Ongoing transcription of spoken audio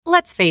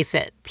Let's face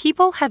it,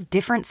 people have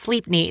different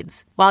sleep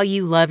needs. While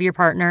you love your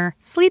partner,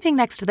 sleeping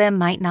next to them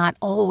might not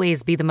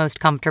always be the most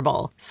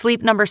comfortable.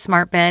 Sleep Number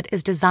Smart Bed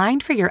is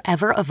designed for your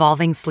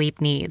ever-evolving sleep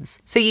needs,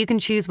 so you can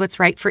choose what's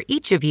right for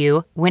each of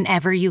you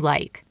whenever you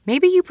like.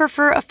 Maybe you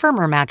prefer a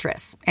firmer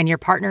mattress and your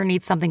partner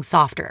needs something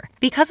softer.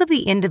 Because of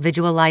the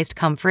individualized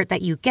comfort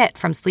that you get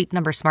from Sleep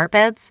Number Smart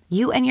Beds,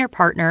 you and your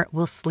partner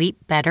will sleep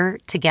better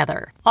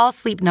together. All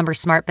Sleep Number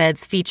Smart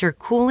Beds feature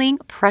cooling,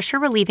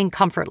 pressure-relieving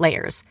comfort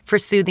layers for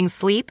soothing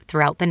sleep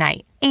throughout the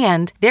night.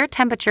 And their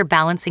temperature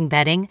balancing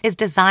bedding is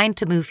designed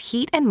to move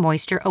heat and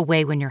moisture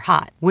away when you're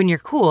hot. When you're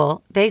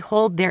cool, they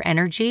hold their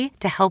energy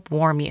to help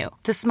warm you.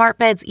 The smart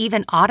beds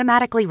even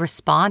automatically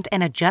respond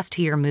and adjust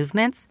to your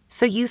movements,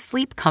 so you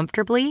sleep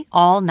comfortably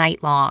all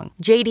night long.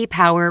 J.D.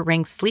 Power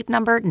ranks Sleep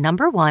Number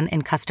 #1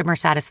 in customer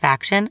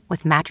satisfaction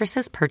with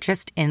mattresses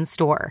purchased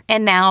in-store.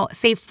 And now,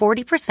 save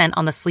 40%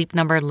 on the Sleep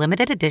Number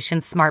limited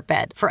edition smart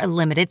bed for a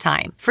limited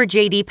time. For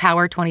J.D.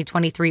 Power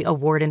 2023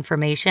 award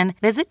information,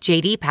 visit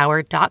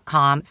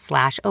jdpower.com/awards.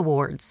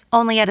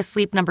 Only at a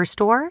Sleep Number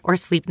store or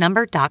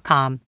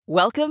sleepnumber.com.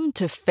 Welcome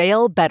to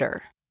Fail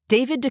Better,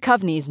 David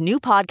Duchovny's new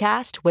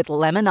podcast with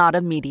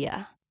Lemonada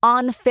Media.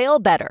 On Fail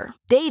Better,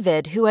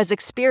 David, who has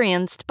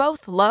experienced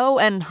both low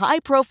and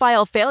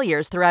high-profile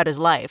failures throughout his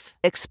life,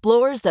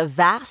 explores the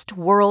vast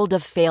world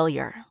of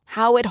failure,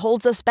 how it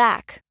holds us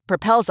back,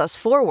 propels us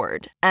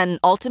forward, and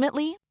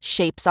ultimately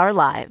shapes our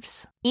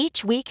lives.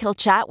 Each week he'll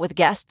chat with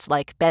guests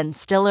like Ben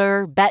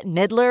Stiller, Bette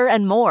Midler,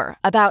 and more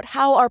about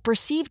how our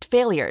perceived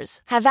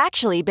failures have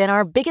actually been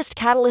our biggest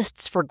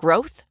catalysts for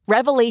growth,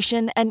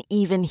 revelation, and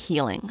even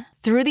healing.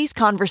 Through these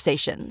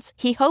conversations,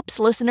 he hopes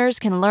listeners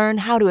can learn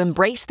how to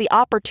embrace the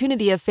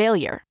opportunity of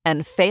failure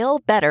and fail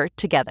better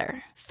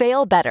together.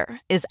 Fail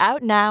Better is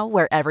out now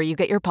wherever you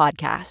get your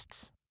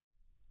podcasts.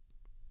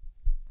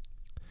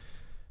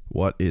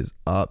 What is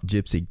up,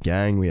 Gypsy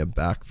Gang? We are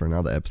back for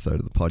another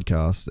episode of the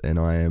podcast, and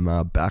I am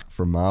back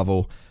from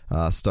Marvel.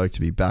 Stoked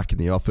to be back in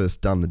the office,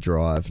 done the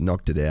drive,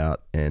 knocked it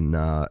out, and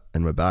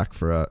we're back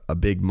for a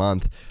big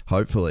month,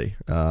 hopefully.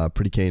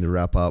 Pretty keen to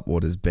wrap up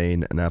what has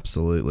been an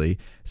absolutely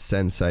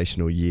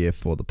sensational year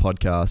for the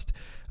podcast.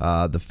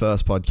 The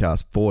first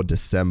podcast for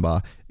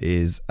December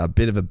is a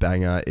bit of a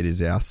banger. It is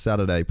our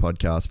Saturday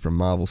podcast from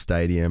Marvel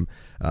Stadium.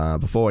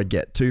 Before I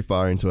get too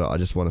far into it, I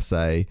just want to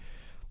say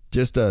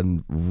just a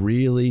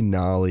really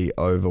gnarly,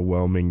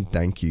 overwhelming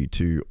thank you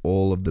to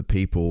all of the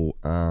people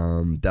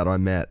that I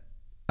met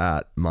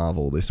at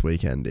Marvel this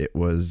weekend. It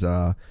was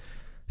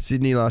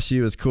Sydney last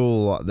year was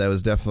cool. There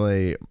was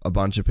definitely a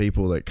bunch of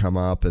people that come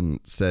up and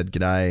said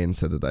g'day and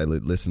said that they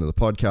listen to the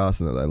podcast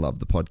and that they love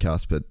the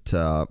podcast.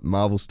 But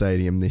Marvel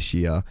Stadium this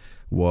year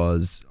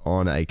was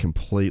on a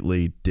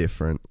completely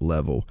different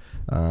level.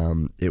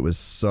 It was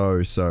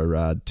so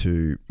rad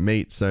to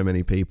meet so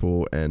many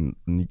people and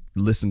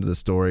listen to the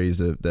stories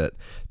that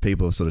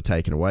people have sort of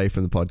taken away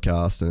from the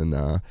podcast. And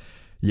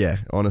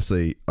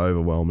honestly,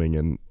 overwhelming.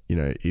 And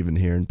even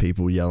hearing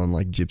people yelling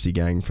like Gypsy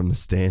Gang from the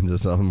stands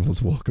as someone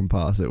was walking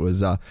past, it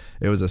was a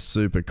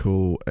super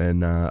cool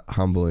and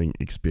humbling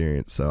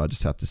experience. So I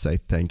just have to say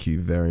thank you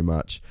very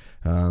much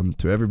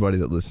to everybody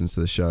that listens to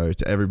the show,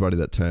 to everybody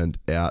that turned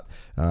out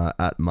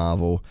at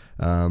Marvel.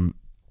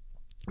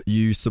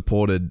 You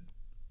supported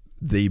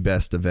the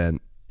best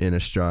event in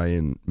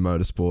Australian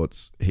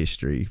motorsports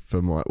history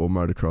for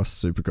motocross,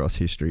 supercross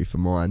history for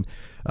mine.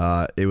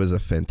 It was a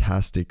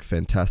fantastic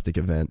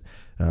event.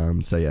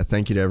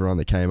 Thank you to everyone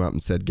that came up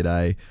and said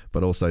g'day,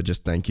 but also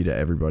just thank you to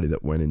everybody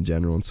that went in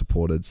general and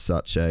supported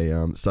such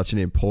an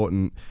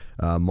important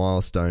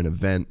milestone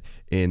event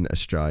in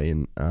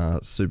Australian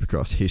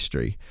supercross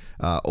history.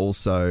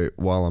 Also,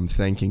 while I'm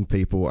thanking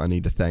people, I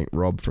need to thank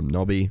Rob from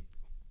Nobby.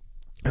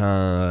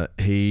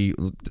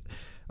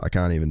 I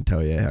can't even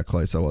tell you how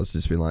close I was to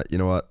just being like, you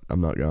know what,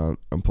 I'm not going,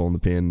 I'm pulling the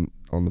pin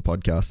on the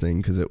podcast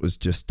thing, because it was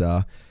just,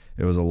 it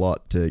was a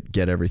lot to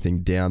get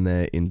everything down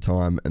there in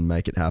time and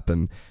make it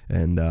happen.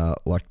 And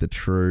like the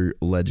true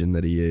legend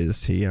that he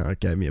is, he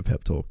gave me a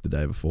pep talk the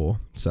day before.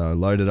 So I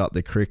loaded up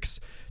the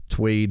Cricks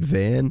Tweed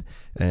van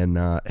and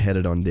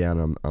headed on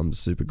down. I'm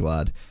super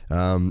glad.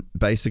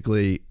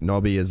 Basically,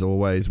 Nobby, as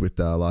always, with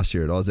last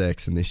year at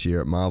AusX and this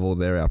year at Marvel,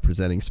 they're our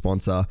presenting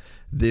sponsor.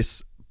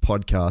 This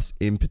podcast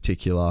in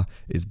particular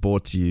is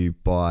brought to you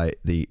by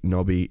the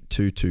Nobby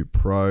 22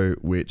 Pro,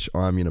 which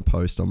I'm going to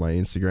post on my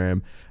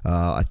Instagram.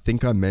 I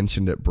think I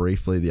mentioned it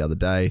briefly the other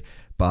day,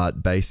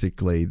 but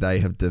basically they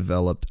have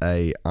developed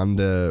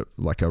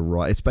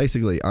it's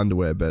basically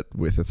underwear but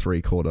with a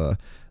 3/4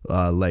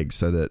 leg,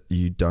 so that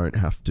you don't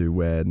have to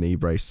wear knee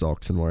brace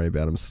socks and worry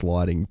about them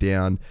sliding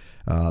down.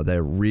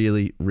 They're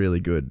really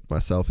good.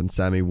 Myself and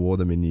Sammy wore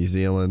them in New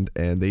Zealand,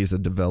 and these are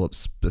developed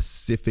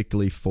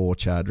specifically for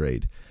Chad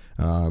Reed.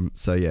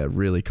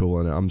 Really cool,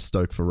 and I'm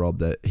stoked for Rob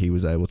that he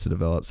was able to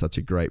develop such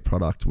a great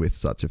product with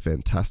such a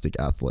fantastic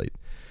athlete.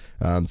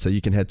 So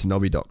you can head to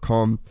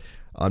nobby.com.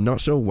 I'm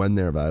not sure when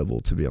they're available,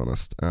 to be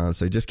honest,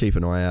 so just keep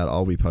an eye out.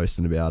 I'll be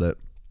posting about it.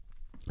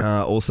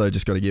 Also,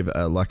 just got to give,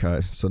 like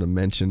I sort of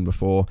mentioned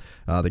before,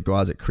 the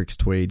guys at Cricks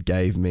Tweed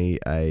gave me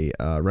a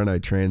Renault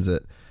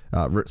Transit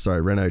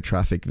Renault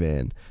Traffic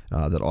van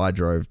that I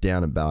drove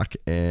down and back,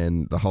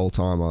 and the whole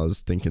time I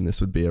was thinking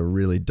this would be a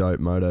really dope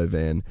moto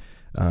van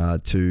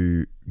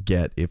to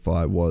get if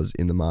I was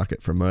in the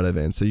market for a moto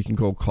van. So you can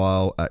call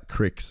Kyle at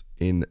Cricks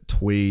in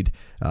Tweed.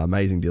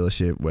 Amazing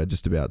dealership. We're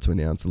just about to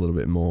announce a little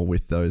bit more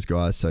with those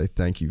guys, so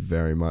thank you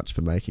very much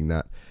for making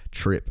that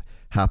trip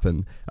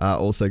happen.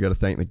 Also got to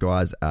thank the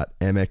guys at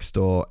MX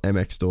Store,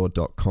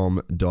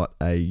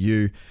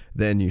 mxstore.com.au.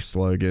 Their new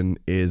slogan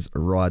is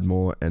Ride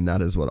More, and that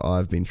is what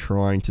I've been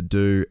trying to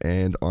do,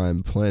 and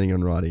I'm planning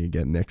on riding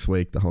again next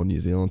week. The whole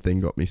New Zealand thing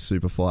got me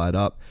super fired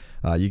up.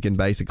 You can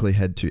basically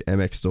head to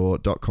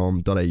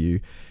mxstore.com.au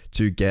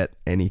to get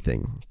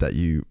anything that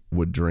you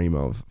would dream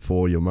of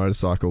for your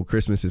motorcycle.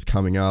 Christmas is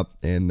coming up,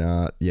 and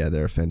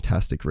they're a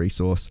fantastic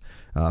resource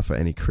for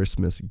any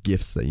Christmas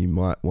gifts that you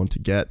might want to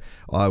get.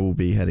 I will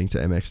be heading to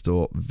MX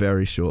Store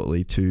very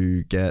shortly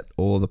to get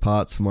all the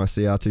parts for my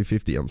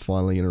CR250. I'm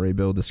finally going to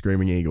rebuild the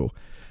Screaming Eagle.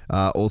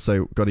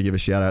 Also, got to give a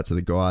shout out to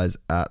the guys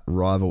at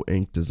Rival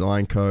Ink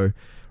Design Co.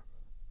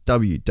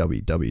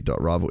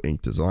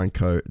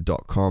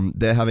 www.rivalinkdesignco.com.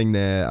 They're having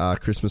their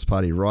Christmas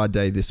party ride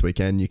day this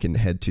weekend. You can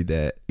head to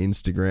their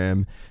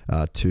Instagram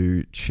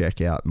to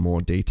check out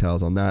more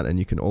details on that, and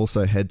you can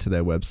also head to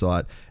their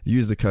website,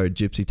 use the code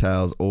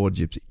GypsyTales or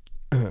Gypsy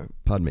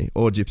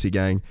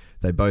Gang.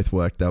 They both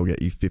work. They'll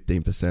get you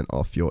 15%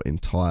 off your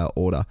entire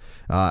order.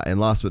 And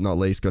last but not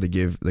least, got to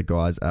give the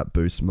guys at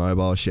Boost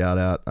Mobile a shout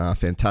out.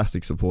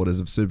 Fantastic supporters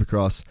of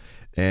Supercross,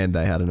 and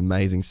they had an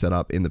amazing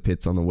setup in the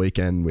pits on the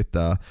weekend with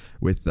a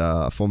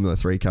Formula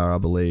 3 car, I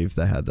believe.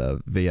 They had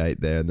a V8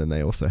 there, and then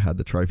they also had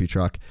the trophy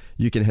truck.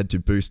 You can head to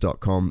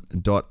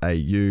boost.com.au.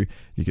 You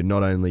can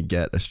not only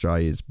get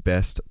Australia's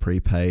best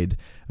prepaid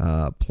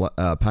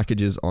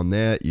packages on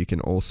there, you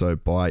can also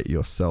buy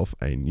yourself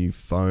a new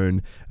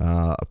phone,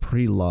 a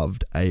pre-loved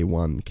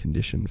A1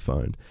 condition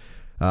phone.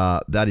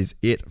 That is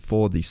it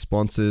for the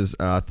sponsors.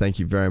 Thank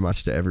you very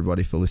much to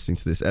everybody for listening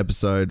to this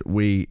episode.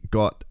 We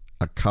got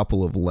a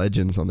couple of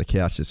legends on the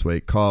couch this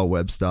week. Kyle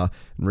Webster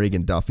and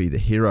Regan Duffy, the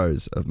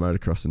heroes of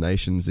Motocross the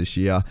Nations this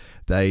year.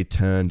 They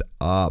turned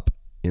up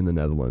in the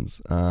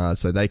Netherlands.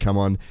 So they come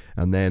on,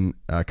 and then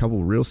a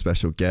couple of real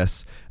special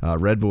guests,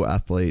 Red Bull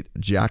athlete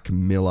Jack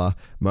Miller,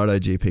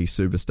 MotoGP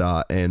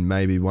superstar, and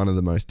maybe one of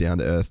the most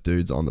down-to-earth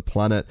dudes on the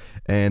planet,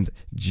 and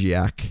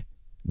Jack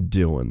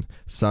Doohan,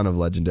 son of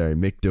legendary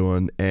Mick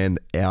Doohan and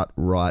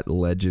outright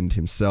legend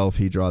himself.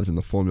 He drives in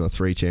the Formula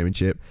 3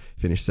 Championship,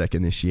 finished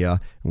second this year,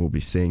 and we'll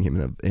be seeing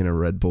him in a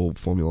Red Bull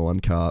Formula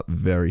 1 car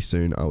very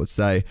soon, I would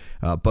say.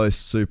 Both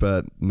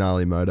super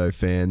gnarly moto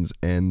fans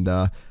and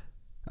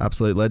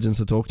absolute legends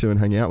to talk to and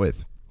hang out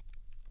with.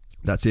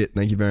 That's it.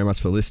 Thank you very much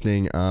for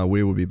listening.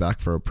 We will be back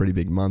for a pretty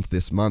big month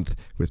this month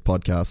with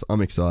podcasts.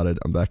 I'm excited.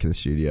 I'm back in the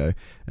studio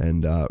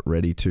and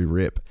ready to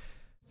rip.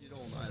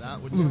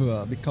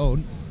 A bit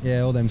cold.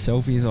 Yeah, all them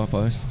selfies I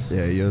post.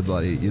 Yeah, you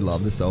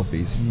love the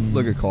selfies.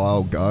 Look at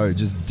Kyle go,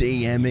 just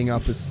DMing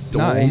up a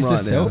storm he's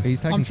right now. He's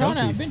taking selfies.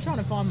 I've been trying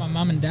to find my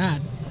mum and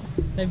dad.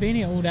 They've been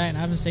here all day and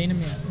I haven't seen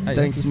them yet. Hey,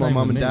 thanks to my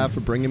mum and dad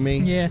for bringing me.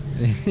 Yeah,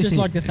 just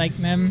like to thank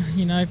them,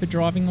 for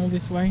driving all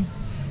this way.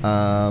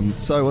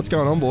 So what's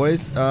going on,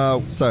 boys?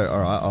 All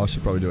right, I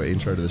should probably do an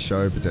intro to the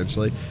show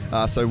potentially.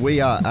 So we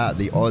are at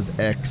the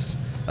AusX.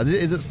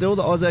 Is it still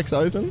the AusX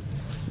Open?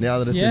 Now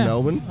that it's in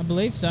Melbourne? I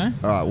believe so.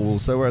 All right, well,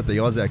 so we're at the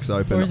AusX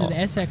Open. Or is it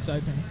SX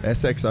Open?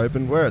 SX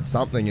Open. We're at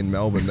something in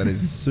Melbourne that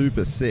is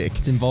super sick.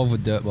 It's involved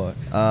with dirt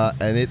bikes.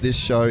 And this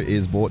show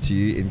is brought to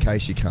you, in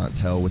case you can't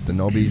tell, with the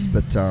Nobbies,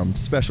 but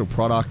special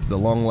product, the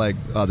long leg,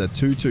 the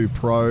 2.2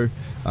 Pro,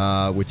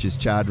 which is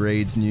Chad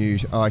Reed's new...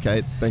 Oh,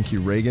 okay, thank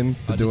you, Regan,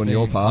 for doing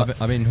your part.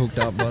 I've been hooked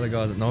up by the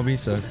guys at Nobby,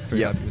 so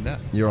pretty happy with that.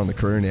 You're on the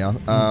crew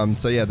now.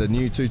 So yeah, the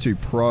new 2.2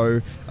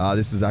 Pro,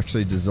 this is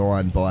actually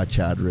designed by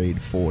Chad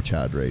Reed for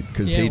Chad Reed,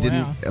 because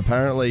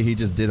apparently he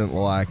just didn't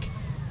like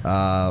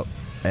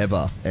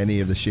ever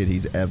any of the shit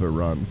he's ever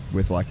run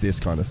with like this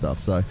kind of stuff.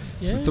 So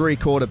it's the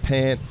 3/4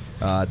 pant.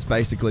 It's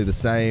basically the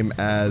same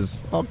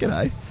as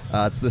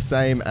it's the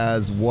same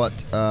as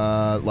what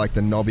like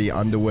the Nobby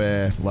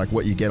underwear, like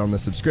what you get on the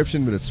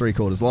subscription, but it's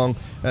 3/4 long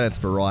and it's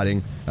for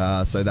riding.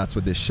 So that's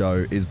what this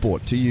show is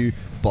brought to you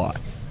by.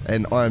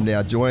 And I am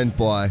now joined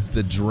by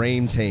the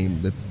dream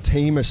team, the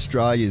Team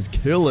Australia's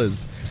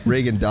killers,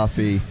 Regan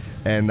Duffy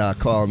and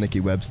Kyle and Nicky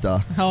Webster.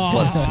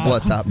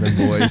 What's happening,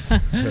 boys?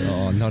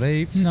 Not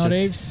heaps. Not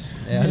heaps.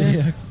 Out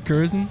here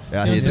cruising.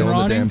 Out here doing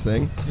the damn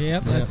thing.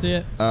 Yep, that's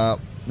it.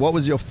 What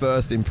was your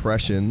first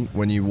impression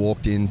when you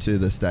walked into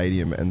the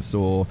stadium and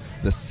saw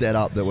the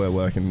setup that we're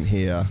working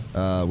here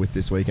with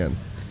this weekend?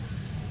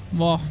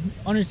 Well,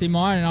 honestly,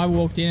 mine, and I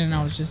walked in and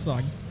I was just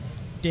like,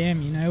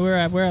 damn,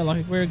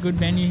 we're a good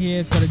venue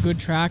here. It's got a good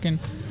track and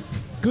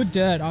good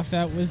dirt. I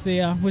felt was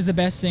the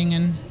best thing,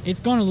 and it's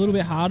gone a little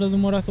bit harder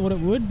than what I thought it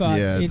would, but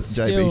it's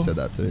JB still, said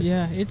that too.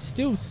 Yeah, it's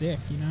still sick.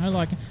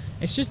 Like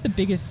it's just the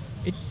biggest.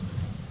 It's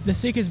the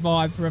sickest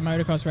vibe for a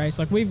motocross race.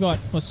 Like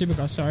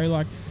Supercross. Sorry,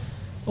 like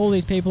all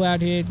these people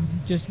out here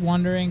just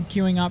wondering,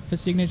 queuing up for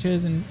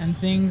signatures and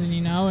things, and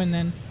and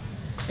then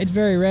it's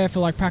very rare for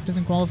like practice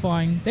and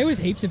qualifying. There was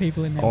heaps of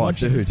people in there. Oh,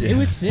 watching. dude, yeah. It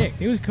was sick.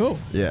 It was cool.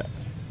 Yeah.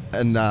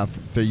 And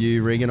for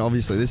you, Regan,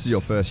 obviously this is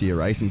your first year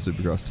racing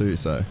Supercross too,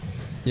 so...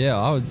 Yeah,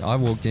 I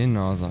walked in and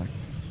I was like,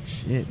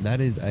 shit,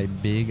 that is a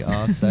big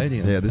ass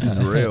stadium. Yeah, this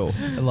is real.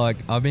 Like,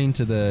 I've been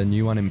to the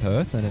new one in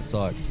Perth and it's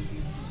like,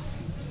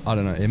 I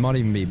don't know, it might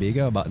even be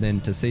bigger, but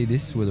then to see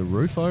this with a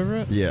roof over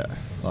it, Yeah.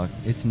 like,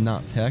 it's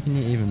nuts. How can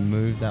you even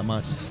move that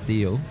much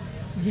steel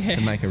Yeah.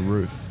 to make a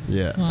roof?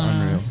 Yeah. It's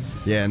unreal.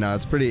 Yeah, no,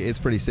 it's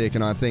pretty sick,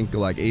 and I think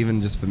like even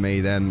just for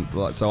me then,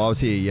 like, so I was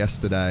here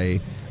yesterday,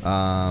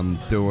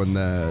 doing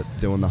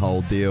the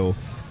whole deal,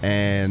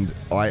 and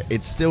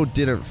it still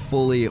didn't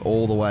fully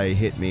all the way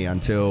hit me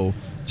until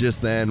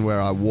just then,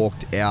 where I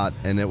walked out,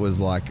 and it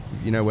was like,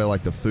 you know where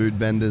like the food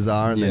vendors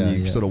are, and then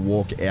you sort of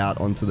walk out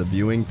onto the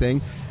viewing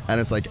thing. And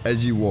it's like,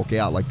 as you walk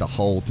out, like the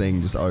whole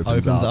thing just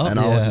opens up. And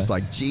I was just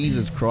like,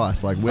 Jesus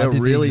Christ, like we're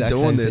really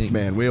doing this,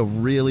 man. We're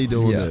really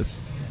doing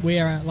this. We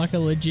are at like a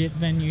legit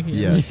venue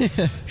here.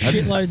 Yeah.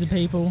 Shitloads of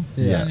people.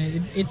 Yeah.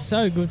 And it's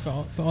so good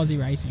for Aussie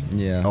racing.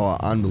 Yeah. Oh,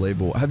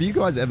 unbelievable. Have you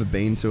guys ever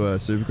been to a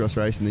Supercross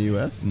race in the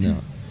US? No.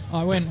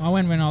 I went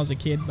when I was a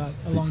kid, but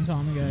a long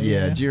time ago.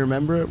 Yeah. Do you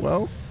remember it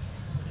well?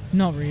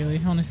 Not really,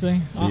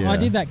 honestly. Yeah. I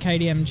did that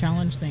KDM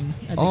challenge thing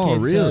as a kid. Oh,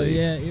 really? So,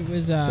 yeah, it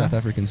was... South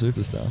African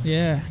superstar.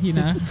 Yeah, you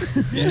know.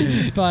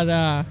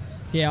 But,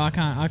 yeah, I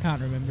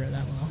can't remember it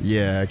that well.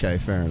 Yeah, okay,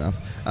 fair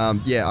enough.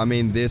 Yeah, I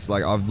mean, this,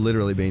 like, I've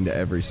literally been to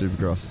every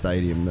Supercross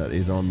stadium that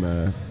is on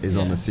the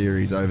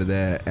series over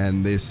there,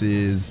 and this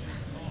is...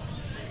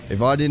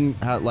 If I didn't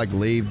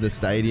leave the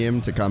stadium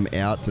to come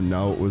out to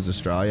know it was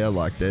Australia,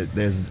 like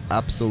there's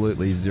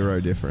absolutely zero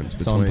difference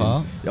between. It's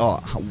on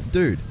par. Oh,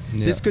 dude,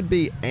 this could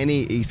be any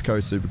East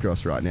Coast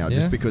Supercross right now,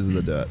 just because of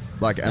the dirt.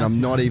 Like, and That's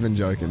I'm not mad. even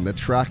joking. The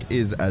track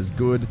is as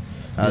good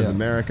as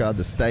America.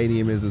 The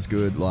stadium is as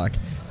good. Like,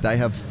 they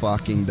have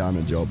fucking done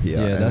a job here.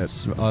 Yeah,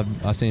 and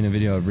I seen a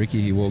video of Ricky.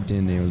 He walked in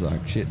and he was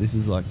like, "Shit, this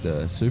is like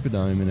the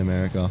Superdome in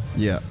America."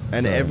 Yeah,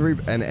 and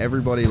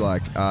everybody,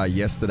 like,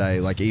 yesterday,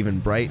 like, even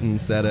Brayton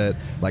said it.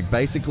 Like,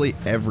 basically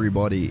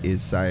everybody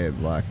is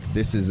saying, like,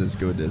 this is as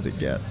good as it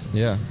gets.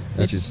 Yeah,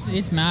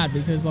 It's mad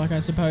because, like, I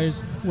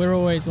suppose we're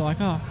always like,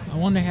 oh, I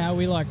wonder how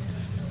we, like,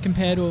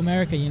 compare to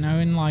America, you know,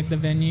 in, like, the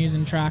venues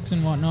and tracks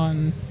and whatnot.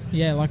 And,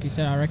 yeah, like you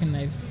said, I reckon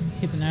they've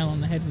hit the nail on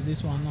the head with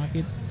this one. Like,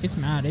 it's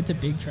mad. It's a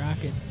big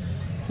track. It's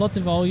lots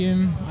of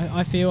volume.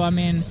 I feel, I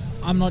mean,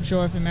 I'm not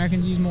sure if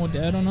Americans use more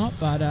dirt or not,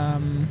 but,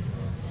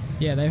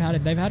 yeah, they've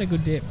had a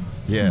good dip.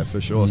 Yeah,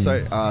 for sure.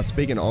 So,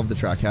 speaking of the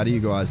track, how do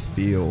you guys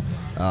feel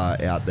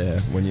out there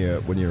when you're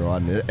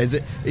riding?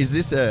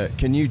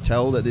 Can you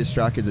tell that this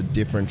track is a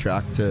different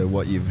track to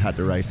what you've had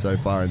to race so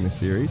far in this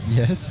series?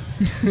 Yes.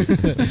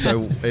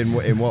 So,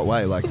 in what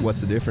way? Like,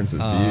 what's the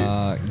differences for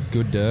you?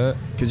 Good dirt.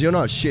 Because you're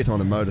not shit on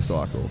a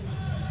motorcycle.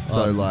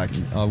 So,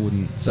 I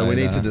wouldn't. So say we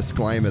need that. to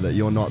disclaimer that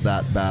you're not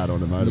that bad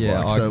on a motorbike.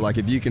 Yeah, so, like,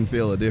 if you can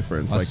feel a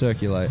difference, I like,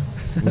 circulate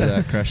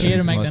without crashing. Here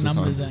to make most the of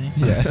numbers,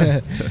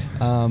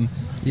 time.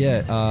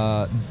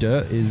 Yeah.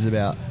 Dirt is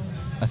about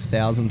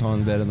 1,000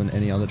 times better than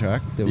any other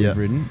track that we've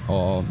ridden.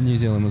 New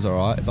Zealand was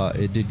alright, but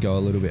it did go a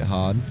little bit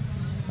hard.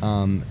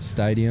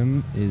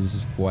 Stadium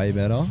is way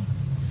better.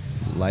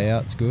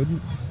 Layout's good.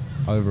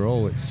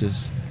 Overall, it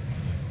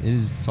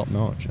is top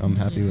notch. I'm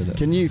happy with it.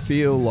 Can you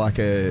feel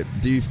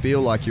do you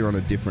feel like you're on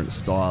a different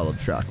style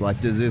of track? Like,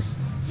 does this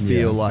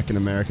feel like an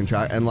American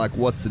track? And, like,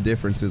 what's the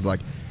difference? Is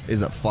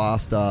it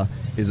faster?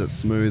 Is it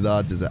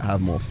smoother? Does it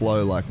have more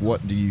flow? Like,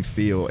 what do you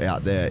feel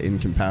out there in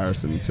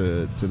comparison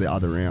to the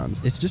other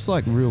rounds? It's just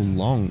like real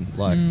long.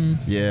 Like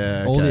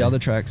all the other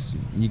tracks,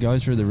 you go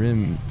through the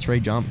rim, 3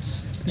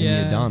 jumps and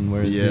you're done.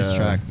 Whereas this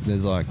track,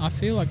 there's like I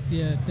feel like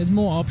there's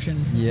more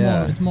option.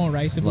 It's more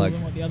raceable like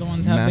than what the other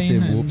ones have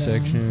massive been. whoop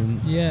section.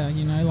 Yeah,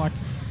 you know, like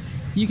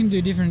you can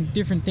do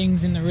different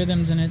things in the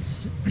rhythms, and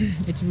it's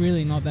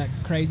really not that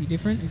crazy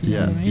different, if you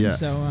know what I mean. Yeah.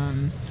 So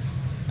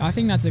I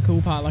think that's the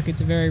cool part. Like,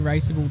 it's a very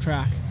raceable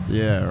track.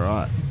 Yeah,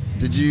 right.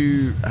 Did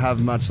you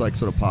have much, like,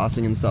 sort of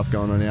passing and stuff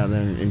going on out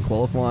there in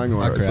qualifying,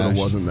 or it sort of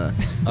wasn't there?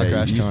 I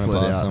crashed you trying to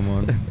slid pass out.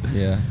 someone.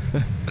 Yeah.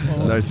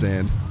 No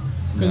sand.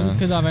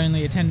 Because I've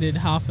only attended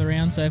half the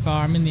round so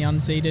far. I'm in the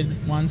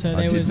unseated one, so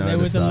there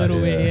was a that, little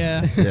bit.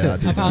 Yeah, I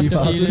did. I passed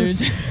a few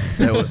dudes.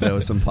 there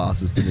were some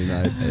passes to be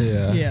made.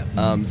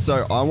 Yeah.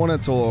 So I want to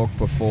talk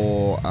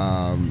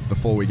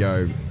before we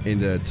go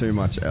into too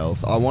much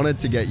else. I wanted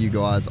to get you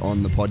guys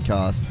on the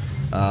podcast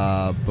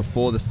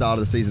before the start of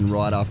the season,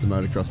 right after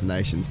Motocross of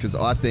Nations, because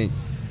I think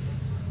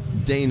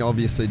Dean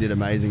obviously did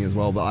amazing as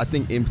well, but I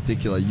think in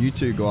particular you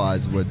two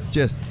guys were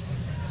just...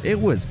 It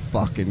was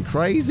fucking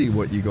crazy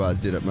what you guys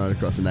did at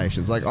Motocross of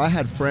Nations. Like, I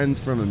had friends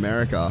from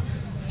America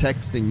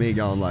texting me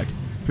going like,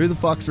 who the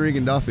fuck's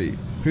Regan Duffy?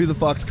 Who the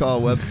fuck's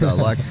Kyle Webster?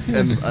 Like,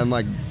 and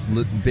like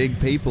big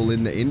people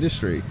in the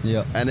industry.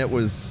 Yeah. And it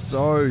was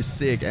so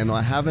sick. And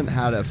I haven't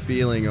had a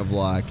feeling of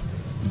like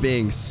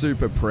being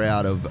super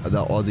proud of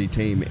the Aussie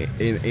team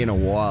in a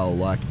while.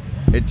 Like,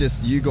 it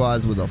just, you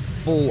guys were the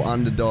full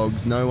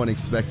underdogs. No one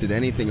expected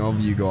anything of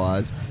you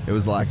guys. It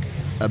was like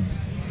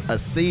a a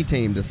C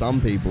team to some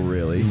people,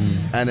 really.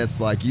 And it's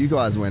like you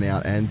guys went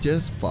out and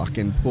just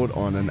fucking put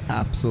on an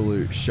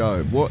absolute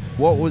show. What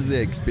was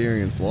the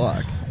experience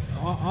like?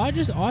 I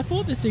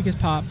thought the sickest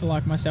part for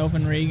like myself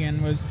and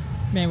Regan was,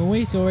 man, when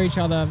we saw each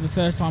other the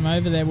first time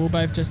over there, we were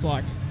both just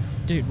like,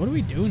 dude, what are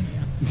we doing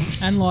here?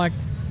 And like,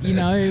 you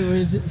know, it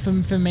was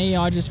for me,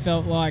 I just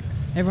felt like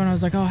everyone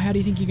was like, oh, how do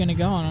you think you're going to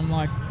go? And I'm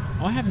like,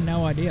 I have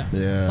no idea.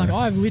 Yeah. Like,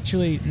 I have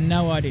literally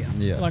no idea.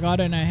 Yeah. Like, I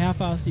don't know how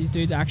fast these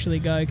dudes actually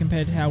go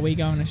compared to how we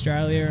go in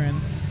Australia,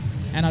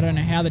 and I don't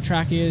know how the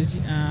track is.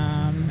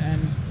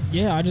 And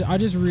yeah, I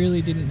just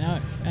really didn't know.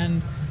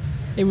 And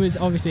it was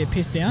obviously a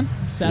piss down.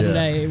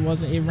 Saturday,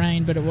 it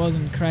rained, but it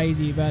wasn't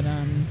crazy. But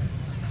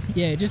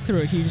yeah, it just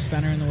threw a huge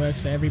spanner in the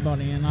works for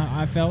everybody. And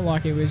I felt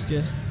like it was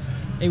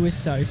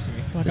so sick.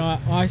 Like,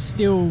 I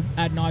still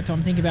at night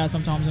time think about it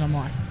sometimes, and I'm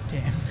like,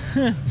 damn.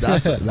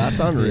 That's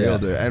unreal, Yeah.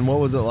 dude. And what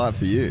was it like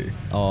for you?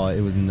 Oh,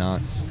 it was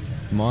nuts.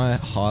 My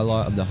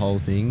highlight of the whole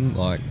thing,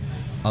 like,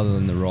 other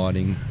than the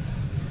riding,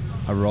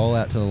 I roll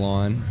out to the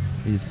line,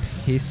 it is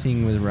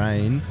pissing with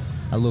rain.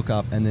 I look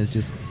up and there's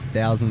just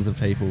thousands of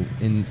people.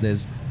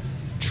 There's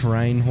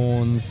train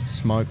horns,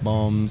 smoke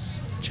bombs,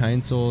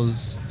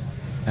 chainsaws,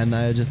 and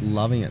they are just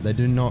loving it. They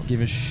do not give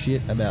a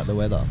shit about the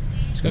weather.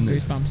 Just got And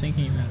goosebumps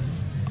thinking about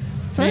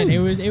it. Same. Man,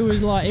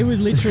 it was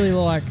literally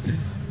like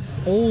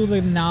all the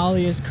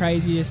gnarliest,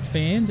 craziest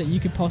fans that you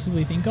could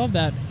possibly think of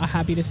that are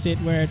happy to sit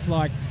where it's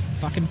like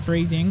fucking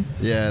freezing.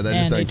 Yeah, they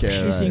just and don't it's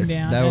care. pissing Right?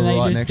 down. They were and they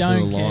right just next to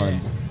don't the care.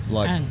 line.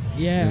 Like, And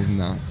yeah, it was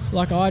nuts.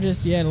 like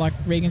like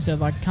Regan said,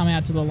 like come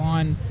out to the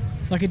line.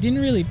 Like, it didn't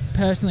really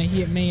personally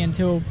hit me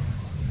until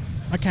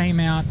I came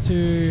out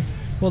to,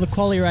 well, the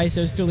quali race.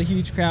 There was still a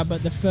huge crowd,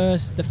 but the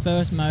first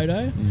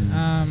moto,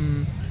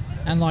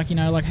 and like, you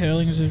know, like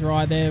Hurlings was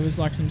right there. There was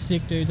like some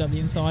sick dudes up the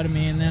inside of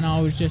me, and then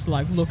I was just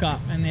like, look up,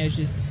 and there's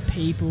just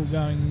people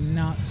going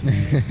nuts,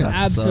 man.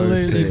 That's so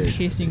Absolutely sick.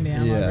 pissing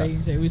down, Yeah. like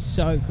Regan said. It was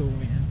so cool,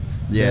 man.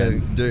 Yeah, Yeah.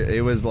 dude,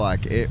 it was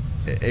like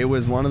it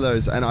was one of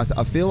those, and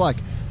I feel like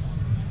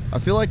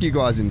you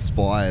guys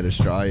inspired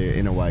Australia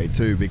in a way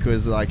too,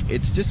 because like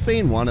it's just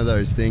been one of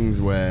those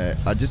things where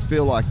I just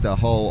feel like the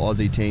whole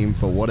Aussie team,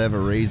 for whatever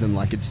reason,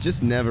 like it's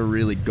just never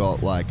really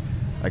got like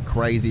a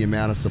crazy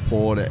amount of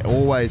support. It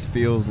always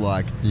feels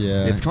like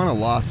it's kind of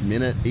last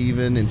minute,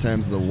 even in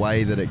terms of the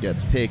way that it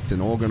gets picked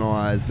and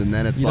organised, and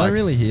then it's You like don't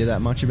really hear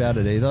that much about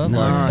it either.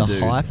 Nah, like the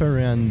dude. hype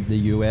around the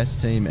US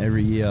team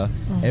every year,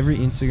 every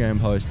Instagram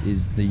post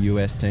is the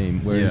US team,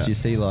 whereas Yeah. you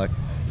see like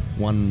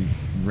one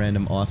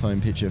random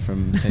iPhone picture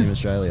from Team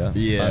Australia.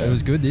 Yeah. But it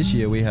was good this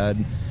year. We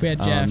had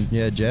Jeff.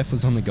 Jeff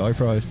was on the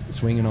GoPro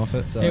swinging off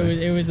it. So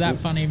It was that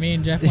funny. Me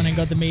and Jeff went and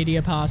got the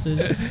media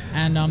passes,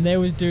 and there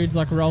was dudes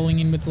like rolling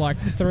in with like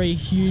 3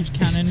 huge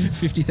Canon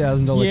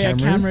 $50,000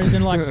 cameras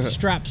and like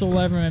straps all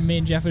over him. And me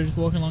and Jeff were just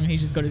walking along. And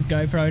he's just got his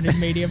GoPro and his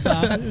media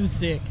pass. It was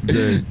sick.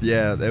 Dude,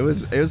 yeah, it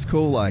was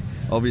cool. Like,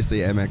 obviously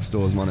MX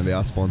Store is one of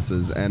our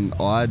sponsors, and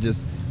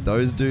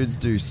those dudes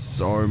do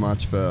so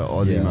much for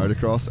Aussie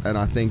motocross, and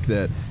I think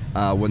that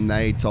when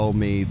they told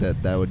me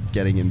that they were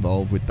getting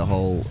involved with the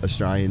whole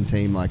Australian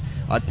team, like,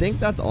 I think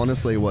that's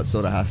honestly what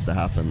sort of has to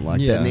happen.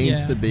 Like, there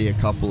needs to be a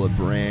couple of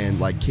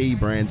key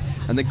brands,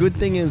 and the good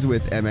thing is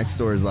with MX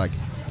Store is like,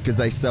 because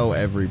they sell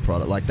every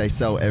product, like they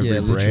sell every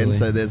brand, literally.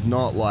 so there's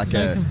not like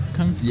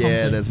conflict.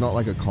 there's not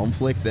like a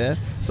conflict there.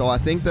 So I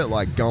think that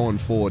like going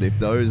forward, if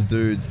those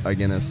dudes are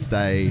gonna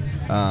stay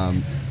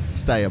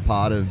a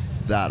part of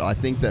that, I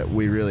think that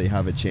we really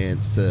have a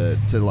chance to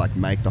like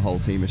make the whole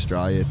Team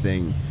Australia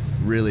thing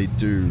really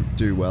do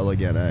well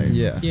again, eh?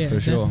 Yeah, for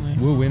sure.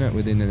 definitely. We'll win it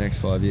within the next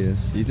 5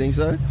 years. You think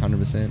so?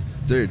 100%.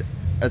 Dude,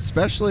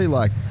 especially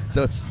like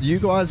you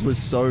guys were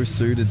so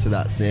suited to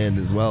that sand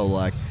as well.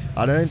 Like,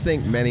 I don't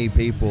think many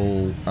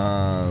people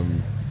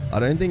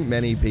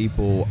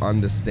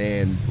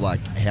understand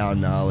like how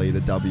gnarly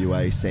the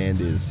WA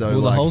sand is. So Well,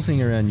 like, the whole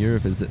thing around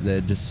Europe is that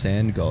they're just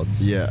sand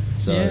gods. yeah.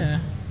 So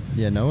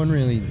Yeah. no one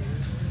really.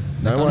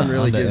 No one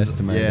really gives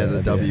underestimate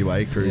the that,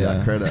 WA crew Yeah.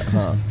 that credit,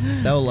 huh?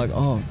 They were like,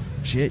 "Oh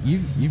shit,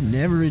 you've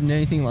never ridden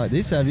anything like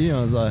this, have you?" And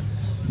I was like,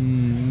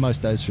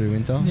 "Most days through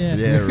winter." Yeah,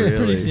 Yeah, really.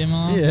 pretty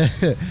similar. Yeah.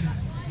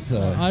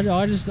 So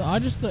I just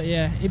thought,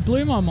 yeah, it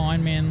blew my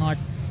mind, man. Like,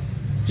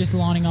 just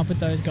lining up with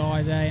those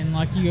guys, and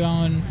like you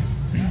going,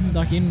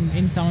 like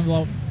in some of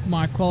like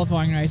my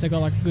qualifying race, I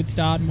got like a good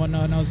start and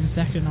whatnot, and I was in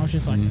second, and I was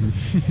just like,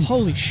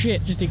 holy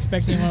shit, just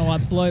expecting everyone to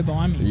like blow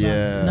by me.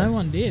 Yeah. But no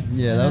one did.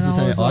 yeah, And that was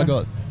the then same. I like,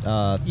 got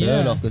third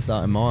Yeah. off the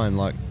start of mine.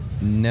 Like,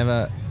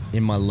 never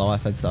in my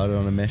life had started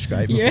on a mesh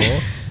grate before, Yeah.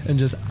 and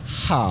just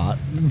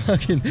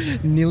fucking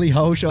nearly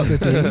whole shot the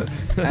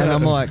thing. And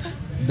I'm like,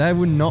 they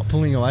were not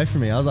pulling away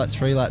from me. I was like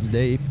 3 laps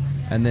deep,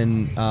 and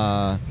then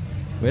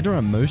we had to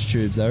run moose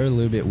tubes. They were a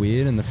little bit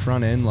weird, and the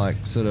front end like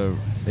sort of,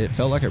 it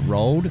felt like it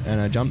rolled, and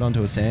I jumped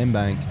onto a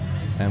sandbank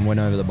and went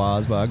over the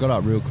bars, but I got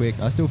up real quick.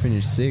 I still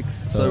finished 6th.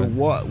 So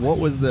what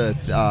was the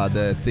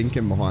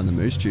thinking behind the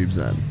moose tubes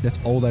then? That's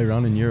all they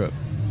run in Europe.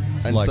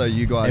 And like, so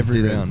you guys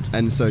every didn't. round.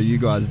 And so you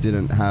guys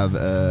didn't have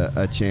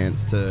a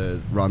chance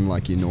to run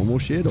like your normal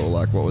shit, or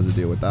like what was the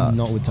deal with that?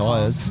 Not with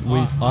tyres.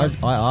 I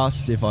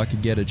asked if I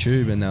could get a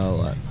tube, and they were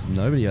like,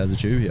 nobody has a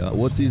tube here.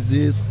 What is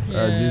this?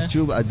 Yeah. This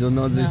tube? I don't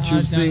know this No, I tube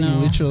don't thing. know.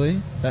 Literally,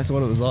 that's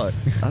what it was like.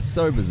 That's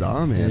so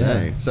bizarre, man. Yeah.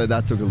 Eh? So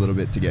that took a little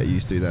bit to get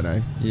used to, then,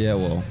 eh? Yeah,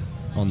 well,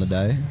 on the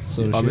day,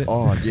 sort of I mean, shit.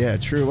 oh yeah,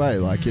 true way.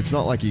 Like it's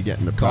not like you get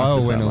into Kyle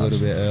practice went that a much.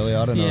 little bit early.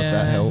 I don't know if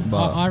that helped,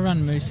 but I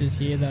run mooses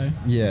here though.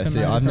 yeah. for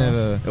See, I've motocross.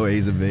 never. Oh,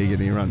 he's a vegan.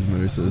 He runs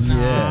mooses.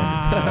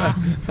 Yeah,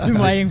 Been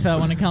waiting for that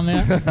one to come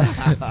out.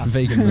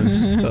 vegan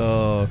moves.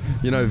 Oh,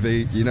 you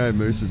know,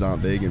 mooses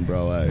aren't vegan,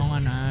 bro. Eh? I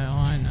know.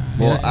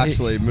 Well, Yeah,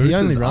 actually, he only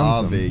mooses runs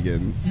are them.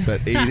 vegan,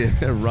 but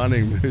eating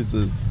running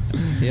mooses.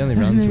 He only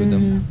runs with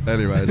them.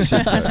 Anyway,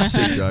 shit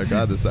joke. I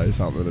had to say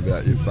something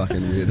about your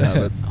fucking weird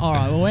habits. All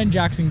right. Well, when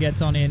Jackson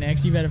gets on here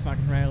next, you better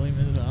fucking rail him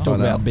as well. Talk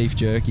know. about beef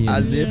jerky. And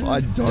As if I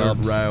don't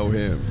Dubs. rail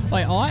him.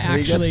 Wait, I He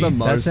gets actually. the that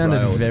most sounded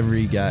railed.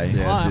 very gay.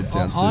 Yeah. it did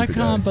sound I super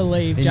can't gay.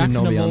 believe In your Jackson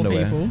of knobby all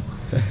underwear. people.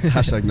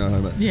 Hashtag no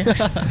homo. Yeah.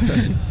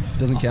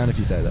 Doesn't count if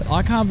you say that.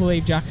 I can't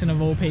believe Jackson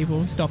of all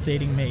people stopped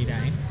eating meat,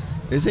 eh?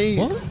 Is he?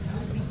 What?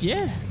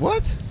 Yeah.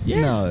 What?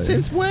 Yeah. No.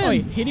 Since when?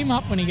 Wait, hit him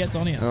up when he gets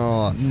on here.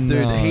 Oh, dude,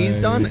 No.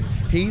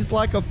 he's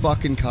like a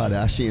fucking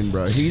Kardashian,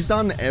 bro. He's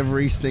done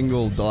every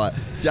single diet.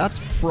 Jats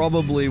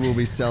probably will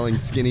be selling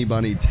Skinny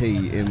Bunny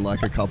tea in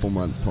like a couple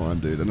months' time,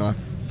 dude. And I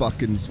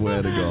fucking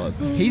swear to God.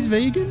 He's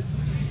vegan.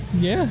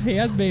 Yeah, he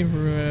has been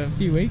for a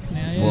few weeks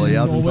now. Yeah. Well, he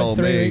hasn't Or told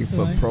 3 me weeks, I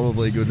for think.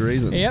 probably good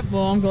reason. Yep,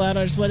 well, I'm glad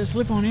I just let it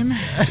slip on him.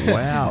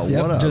 Wow,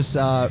 Yep, what a... just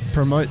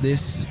promote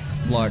this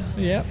like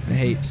Yep.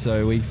 heaps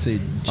so we can see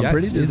I'm Jats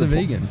pretty is a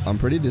vegan. I'm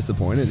pretty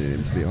disappointed in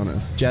him, to be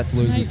honest. Jats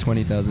loses Mate,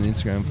 20,000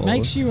 Instagram followers.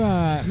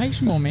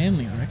 makes you more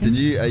manly, I reckon.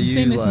 Are you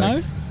seen this like...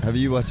 mode? Have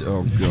you watched...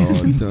 Oh,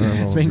 God.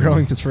 It's been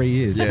growing for 3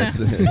 years. Yeah,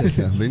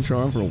 I've been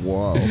trying for a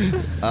while.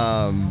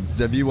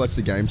 Have you watched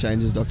the Game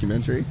Changers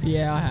documentary?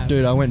 Yeah, I have.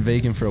 Dude, I went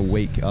vegan for a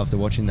week after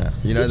watching that.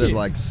 You know Did that you?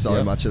 like so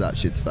Yeah. much of that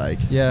shit's fake.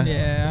 Yeah.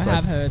 Yeah, It's I like-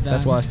 have heard that.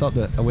 That's why I stopped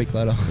it a week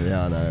later.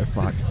 Yeah, I know.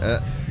 Fuck.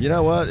 You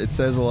know what? It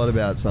says a lot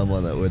about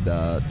someone that would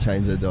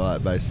change their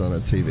diet based on a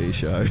TV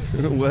show.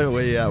 Where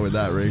were you at with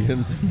that,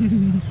 Regan?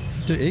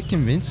 Dude, it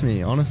convinced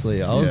me,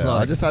 honestly. I was I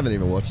like, just haven't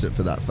even watched it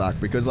for that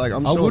fact because, like,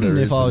 I'm I sure wouldn't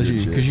there if is I some was good you,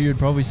 shit. because you would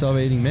probably stop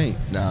eating meat.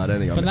 No, I don't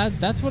think But I'm.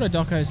 that's what a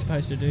doco is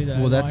supposed to do, though.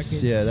 Well, Like, that's-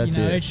 it's, yeah, that's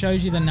you know, it. it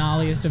shows you the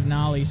gnarliest of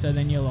gnarly, so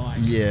then you're like,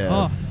 Yeah.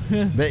 oh.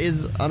 But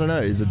I don't know,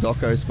 is a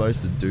doco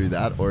supposed to do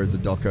that or is a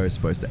doco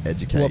supposed to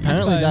educate Well, you?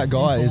 apparently Supposed that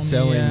guy is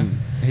inform you, selling.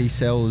 He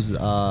sells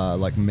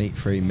like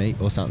meat-free meat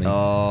or something.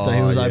 Oh, so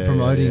he was like yeah,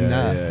 promoting yeah,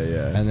 that,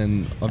 yeah. and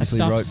then obviously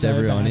stuff's roped so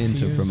everyone bad in for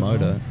to you as promote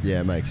well. it.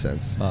 Yeah, makes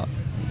sense. But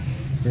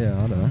yeah,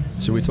 I don't know.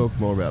 Should we talk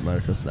more about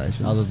Motocross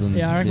Nations? Other than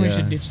Yeah, I reckon we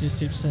should ditch this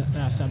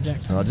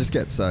subject. I just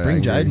get so bring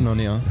angry. Jaden on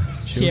here.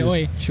 She'll go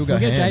we'll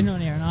get ham. Jaden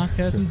on here and ask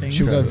her some things.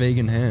 She'll go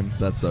vegan ham.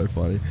 That's so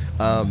funny.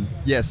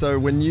 Yeah, so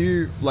when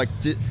you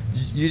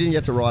you didn't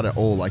get to ride at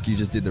all, like you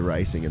just did the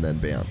racing and then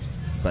bounced,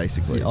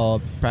 basically. Oh,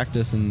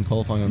 practice and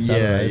qualifying on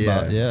Saturday.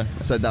 But yeah,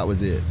 So that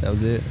was it. that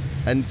was it.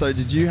 And so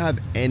did you have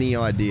any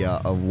idea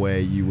of where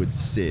you would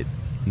sit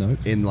Nope.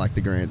 in like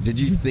the grand? Did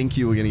you think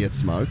you were going to get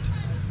smoked?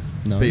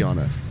 No. Be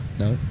honest.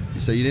 No.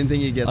 So you didn't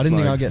think you'd get I smoked? didn't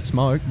think I'd get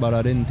smoked, but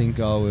I didn't think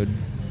I would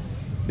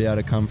be able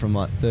to come from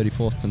like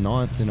 34th to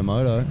 9th in a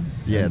moto.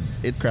 Yeah, And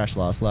it's- crashed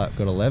last lap,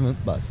 got 11th,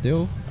 but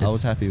still, I was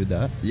It's- happy with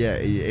that. Yeah,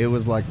 it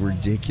was like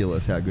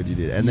ridiculous how good you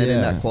did. And then in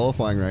Yeah. that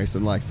qualifying race,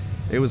 and like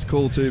it was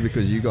cool too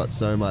because you got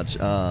so much.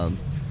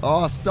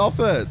 Oh, stop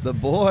it, the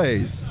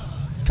boys!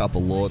 It's a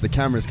couple lords. The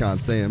cameras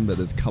can't see them, but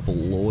there's a couple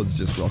lords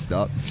just rocked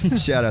up.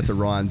 Shout out to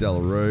Ryan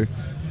Delarue.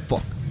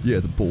 Fuck yeah,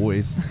 the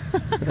boys.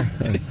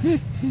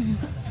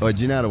 Oh,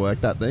 do you know how to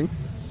work that thing?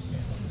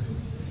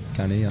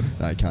 Can't hear.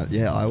 I can't.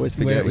 Yeah, I always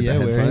forget with the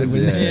we're in headphones.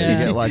 with- Yeah, Yeah.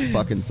 you get like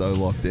fucking so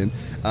locked in.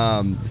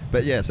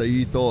 But yeah, so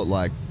you thought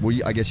like, well,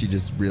 I guess you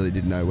just really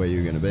didn't know where you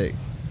were going to be.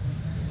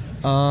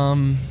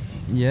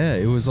 Yeah,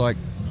 it was like,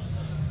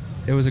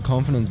 it was a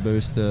confidence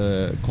boost,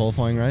 the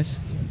qualifying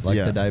race, like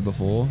Yeah. the day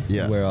before,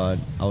 Yeah. where I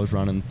was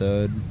running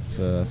third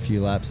for a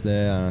few laps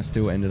there, and I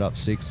still ended up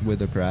sixth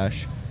with a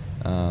crash.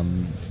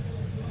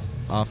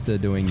 After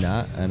doing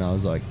that, and I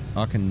was like,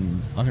 I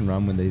can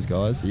run with these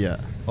guys. Yeah.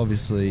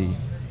 Obviously,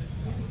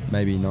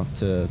 maybe not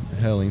to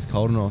Hurling's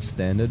Coldenhoff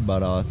standard,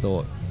 but I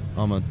thought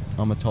I'm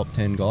a top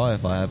 10 guy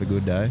if I have a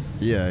good day.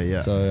 Yeah,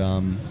 yeah.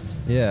 So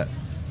yeah,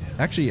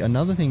 actually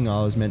another thing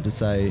I was meant to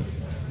say,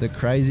 the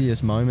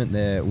craziest moment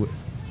there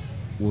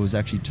was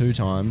actually 2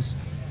 times.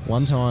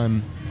 One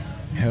time,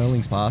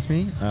 Hurling's passed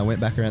me, and I went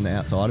back around the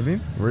outside of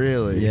him.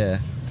 Really? Yeah,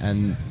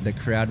 and the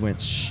crowd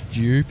went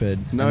stupid.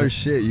 No And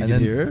shit, you and could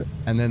then- hear it?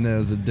 And then there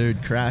was a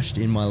dude crashed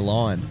in my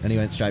line, and he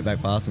went straight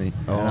back past me,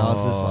 and I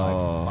was just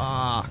Oh.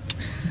 like,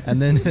 fuck.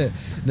 And then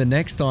the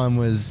next time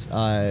was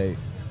I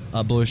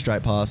blew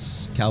straight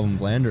past Calvin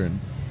Vlanderen, and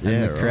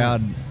Yeah, the right.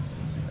 crowd,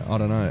 I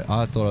don't know,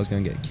 I thought I was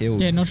going to get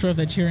killed. Yeah, not sure if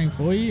they're cheering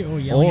for you or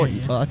yelling Or at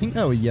you. I think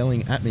they were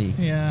yelling at me.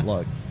 Yeah.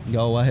 Like,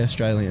 go away,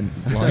 Australian.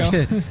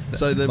 Like,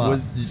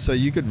 So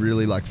you could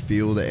really like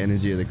feel the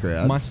energy of the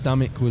crowd. my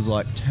stomach was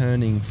like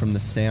turning from the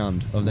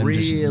sound of them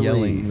just Really?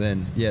 yelling.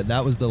 Then yeah,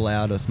 that was the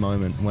loudest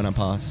moment when I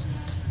passed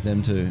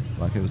them two.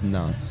 Like, it was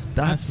nuts.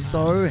 That's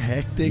so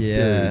hectic,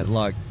 Yeah, dude.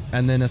 like,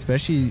 and then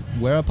especially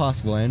where I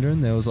passed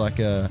Valandrin, there was like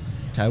a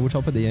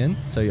tabletop at the end,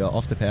 so you're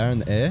off the power in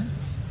the air.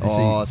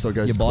 And So it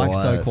goes your bike's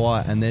quiet. so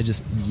quiet, and they're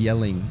just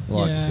yelling.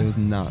 Like, Yeah. it was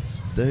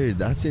nuts. Dude,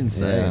 that's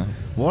insane. Yeah.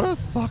 What a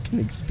fucking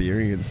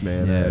experience,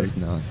 man. Yeah, eh? it was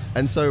nuts.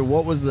 And so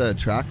what was the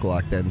track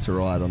like then to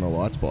ride on a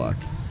lights bike?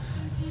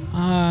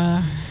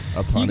 A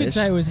You punish? could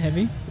say it was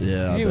heavy.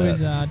 Yeah, I it bet. was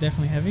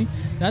definitely heavy.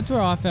 That's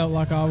where I felt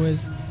like I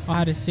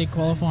had a sick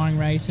qualifying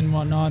race and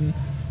whatnot,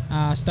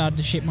 and started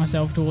to shit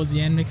myself towards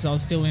the end because I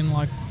was still in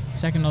like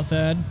second or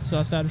third, so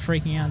I started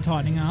freaking out and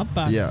tightening up.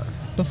 But Yeah.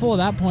 before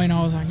that point,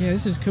 I was like, yeah,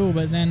 this is cool.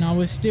 But then I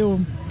was still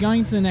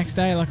going to the next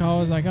day, like I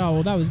was like, oh,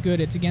 well, that was good.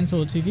 It's against all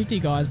the 250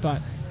 guys,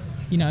 but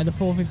you know, the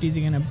 450s are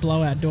going to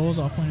blow our doors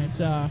off when it's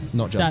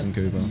Not Justin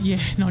Cooper. Yeah,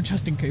 not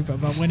Justin Cooper,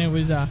 but when it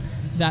was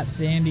that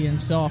sandy and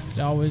soft,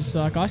 I was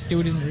like, I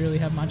still didn't really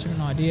have much of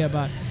an idea,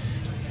 but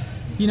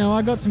you know,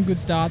 I got some good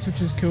starts,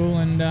 which was cool,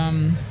 and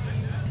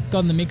got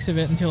in the mix of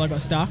it until I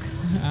got stuck.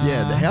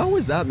 How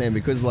was that, man?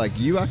 Because like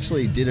you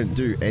actually didn't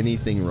do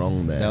anything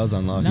wrong there. That was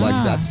unlucky. No. Like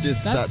Nah, that's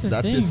just that's the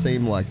that thing. just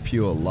seemed like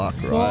pure luck,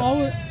 right?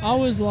 Well, I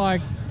was like,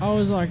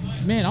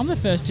 man, I'm the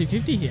first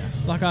 250 here.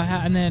 Like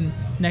and then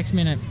next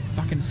minute,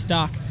 fucking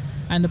stuck.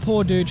 And the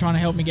poor dude trying to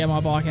help me get my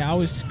bike out, I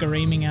was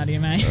screaming at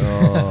him, mate.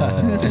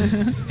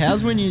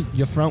 How's when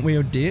your front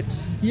wheel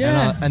dips?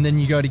 Yeah. And then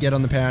you go to get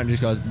on the power and it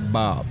just goes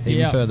bop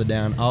even Yep. further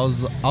down. I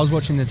was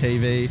watching the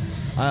TV.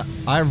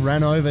 I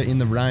ran over in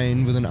the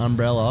rain with an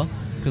umbrella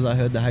because I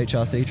heard the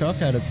HRC truck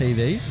had a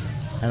TV,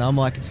 and I'm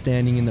like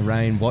standing in the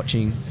rain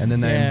watching, and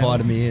then they Yeah.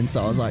 invited me in,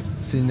 so I was like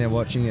sitting there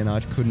watching, and I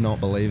could not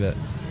believe it.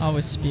 I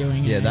was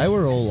spewing. Yeah, mate. they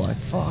were all like,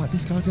 "Fuck,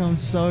 this guy's going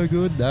so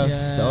good." They were Yeah.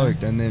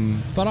 stoked, and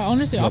then But I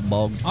honestly, got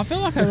bogged. I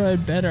felt like I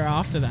rode better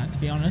after that, to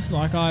be honest.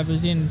 Like I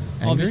was in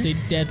obviously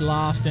dead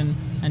last and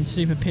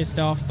super pissed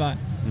off, but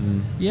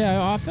yeah,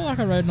 I felt like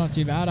I rode not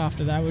too bad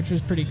after that, which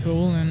was pretty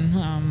cool.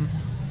 And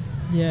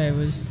yeah, it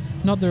was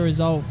not the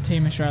result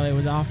Team Australia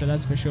was after,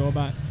 that's for sure.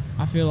 But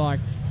I feel like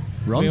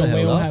Ronda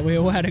held up. we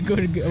all had a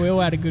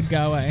good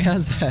go. Eh?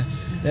 How's that?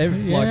 Like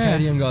Yeah.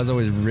 KTM guys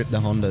always rip the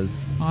Hondas.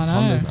 I know.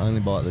 Honda's the only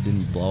bike that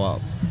didn't blow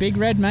up. Big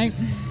Red, mate.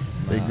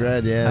 Big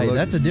Red, yeah. Hey, look-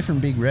 that's a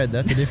different Big Red.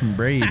 That's a different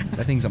breed.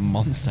 That thing's a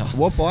monster.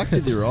 What bike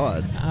did you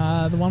ride?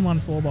 The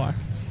 114 bike.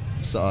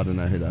 So I don't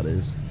know who that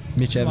is.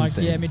 Mitch Evans'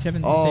 team. Yeah, Mitch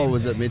Evans' Oh, team.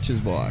 was it Mitch's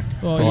bike?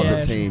 Well, oh, yeah.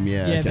 the team,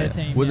 yeah. Yeah, okay. their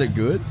team, was yeah. it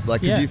good?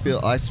 Like, Yeah. did you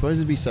feel? I suppose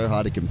it'd be so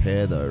hard to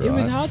compare, though, right? It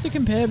was hard to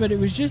compare, but it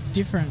was just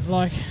different.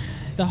 Like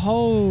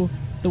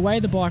the way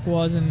the bike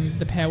was and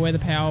where the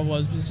power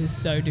was just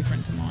so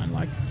different to mine.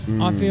 Like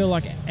I feel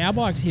like our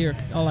bikes here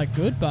are like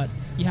good, but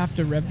you have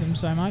to rev them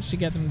so much to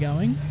get them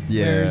going.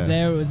 Yeah. Whereas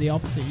there it was the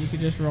opposite. You could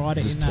just ride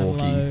it Just in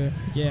that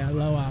torquey.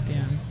 low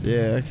RPM. Yeah,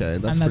 okay, that's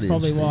and that's pretty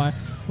probably interesting.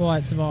 why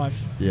it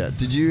survived. Yeah.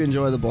 Did you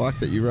enjoy the bike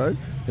that you rode?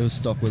 It was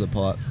stock with a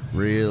pipe.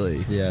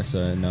 Really? Yeah,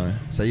 so no.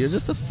 So you're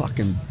just a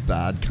fucking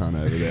bad cunt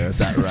over there at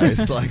that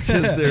race. Like,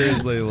 just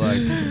seriously, like,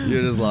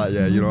 you're just like,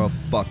 yeah, you know,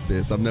 fuck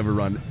this. I've never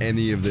run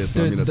any of this.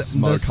 I'm Dude, going to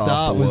smoke the half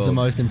start the was world. the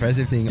most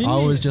impressive thing. Didn't I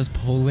you- was just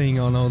pulling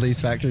on all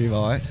these factory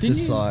bikes. Didn't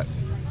Just you- like,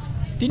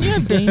 Didn't you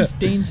have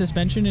Dean's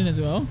suspension in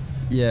as well?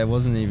 yeah, it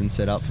wasn't even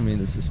set up for me,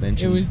 the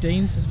suspension. It was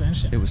Dean's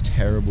suspension. It was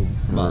terrible.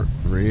 But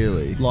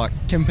Really? like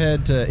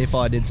compared to if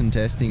I did some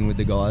testing with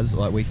the guys,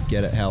 like we could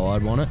get it how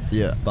I'd want it.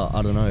 Yeah. But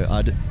I don't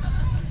know.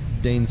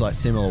 Dean's like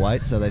similar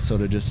weight, so they sort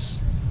of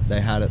just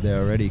they had it there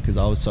already because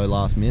I was so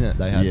last minute.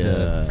 They had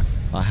to.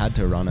 I had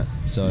to run it.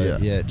 So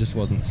yeah, it just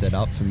wasn't set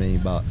up for me.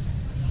 But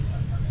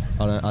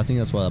I think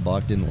that's why the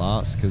bike didn't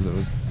last because it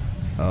was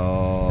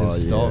Oh, It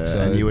was yeah. stock,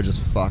 so- and you were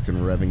just fucking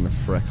revving the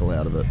freckle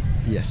out of it,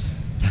 yes.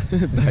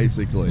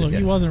 basically. Look, he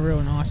yes. wasn't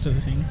real nice to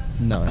the thing.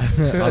 No,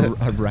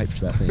 I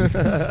raped that thing.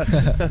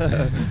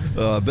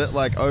 But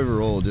like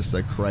overall, just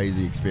a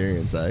crazy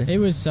experience, eh? It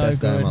was so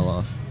Best day good. of my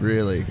life.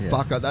 Really? Yeah.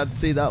 Fuck,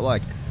 that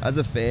like as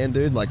a fan,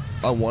 dude, like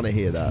I want to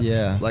hear that.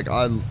 Yeah. Like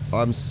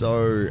I'm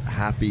so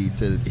happy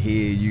to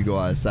hear you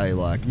guys say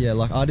like, Yeah,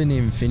 like I didn't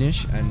even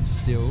finish, and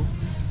still,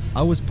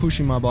 I was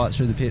pushing my bike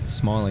through the pits,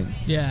 smiling.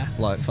 Yeah.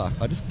 Like fuck,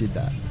 I just did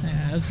that.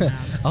 Yeah, it was mad.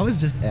 I was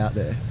just out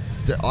there.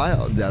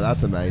 yeah,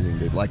 that's amazing,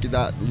 dude. Like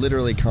that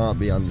literally can't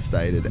be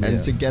understated. Yeah.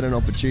 And to get an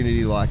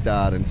opportunity like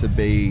that and to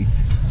be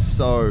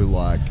so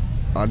like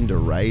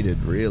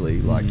underrated,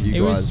 really, like you It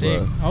guys was sick.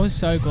 were. I was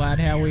so glad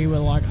how we were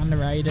like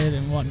underrated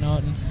and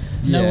whatnot, and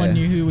no Yeah. one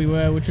knew who we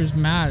were, which was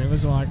mad. It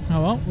was like,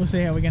 oh well, we'll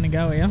see how we're gonna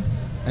go here.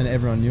 And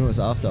everyone knew us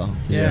after.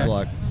 Yeah.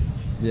 Like,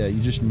 yeah, you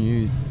just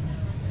knew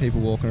people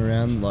walking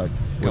around, like,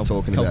 We're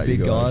talking couple about you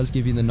big guys. guys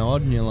give you the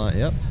nod, and you're like,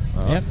 yep,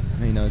 all right, Yep.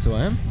 he knows who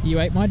I am. You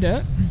ate my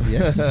dirt.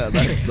 Yes.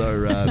 That's so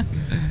rad.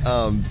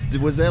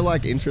 Was there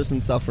like interest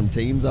and stuff from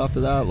teams after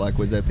that? Like,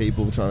 was there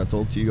people trying to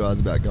talk to you guys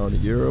about going to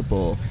Europe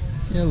or?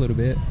 Yeah, a little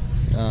bit.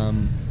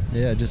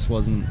 Yeah, it just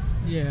wasn't.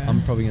 Yeah.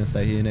 I'm probably going to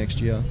stay here next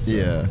year. So.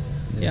 Yeah.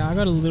 Yeah, I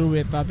got a little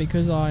bit, but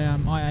because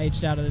I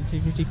aged out of the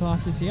 250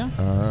 class this year,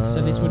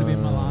 so this would have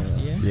been my last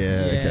year.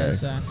 Yeah, okay.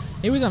 So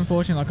it was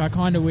unfortunate. Like, I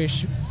kind of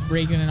wish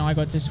Regan and I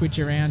got to switch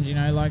around, you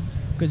know, like,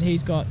 because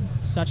he's got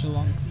such a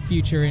long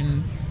future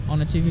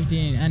on a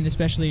 250, and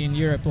especially in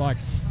Europe. Like,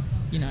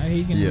 you know,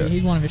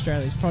 he's one of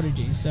Australia's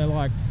prodigies. So,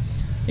 like,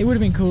 it would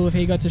have been cool if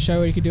he got to show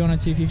what he could do on a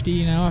 250.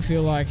 You know, I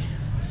feel like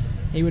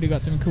he would have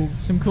got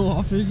some cool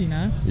offers. You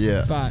know.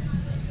 Yeah. But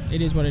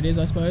it is what it is,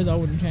 I suppose. I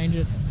wouldn't change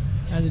it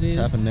as it is.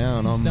 It's happened now,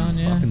 and I'm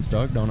fucking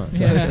stoked on it.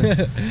 So.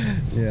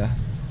 Yeah.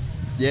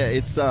 Yeah,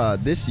 it's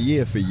this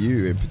year for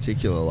you in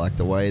particular, like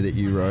the way that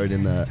you rode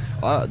in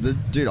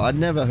dude, I'd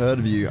never heard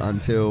of you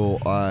until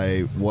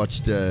I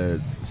watched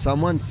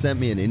someone sent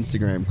me an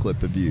Instagram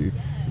clip of you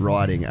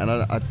riding, and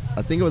I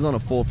think it was on a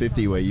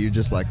 450 where you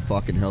just like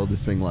fucking held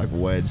this thing like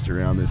wedged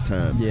around this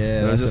turn. Yeah,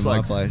 it was that's just in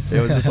like my place.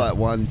 It was just like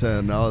one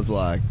turn, and I was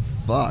like,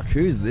 fuck,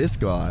 who's this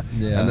guy?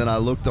 Yeah. And then I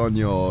looked on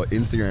your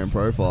Instagram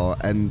profile,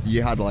 and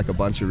you had like a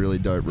bunch of really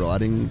dope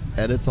riding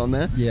edits on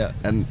there. Yeah.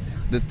 And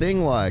the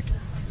thing, like,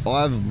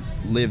 I've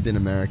lived in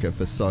America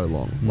for so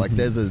long. Like,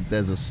 there's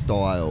a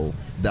style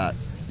that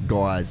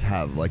guys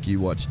have. Like, you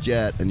watch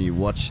Jet and you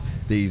watch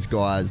these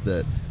guys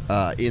that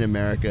in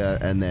America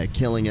and they're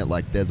killing it.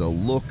 Like, there's a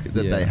look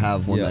that they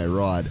have when they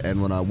ride.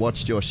 And when I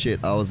watched your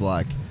shit, I was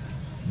like,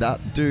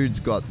 that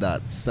dude's got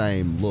that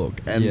same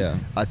look.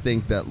 And I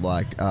think that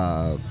like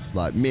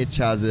Mitch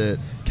has it,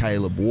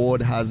 Caleb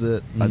Ward has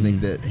it. I think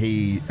that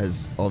he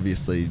has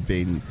obviously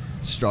been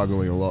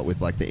struggling a lot with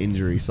like the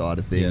injury side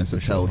of things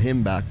that's held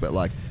him back, but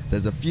like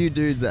there's a few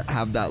dudes that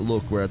have that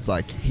look where it's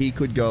like he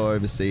could go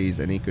overseas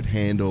and he could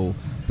handle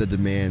the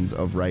demands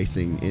of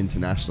racing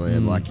internationally,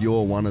 and like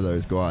you're one of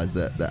those guys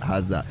that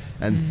has that,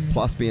 and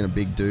plus being a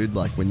big dude,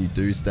 like when you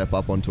do step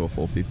up onto a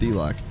 450,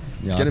 like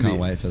it's gonna can't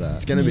wait for that.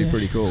 It's gonna be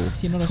pretty cool.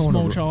 You're not a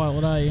small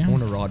child, are you? I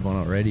want to ride one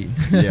already.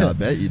 Yeah, I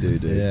bet you do,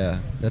 dude. Yeah,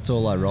 that's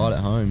all I ride at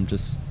home.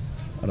 Just,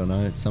 I don't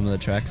know, some of the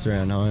tracks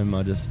around home,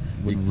 I just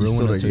would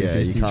ruin a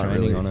 250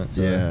 training on it.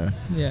 So.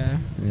 Yeah.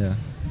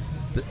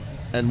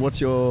 And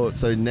what's your,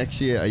 so next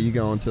year, are you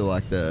going to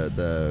like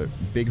the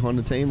big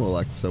Honda team, or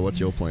like, so what's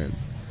your plans?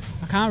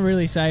 I can't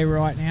really say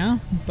right now,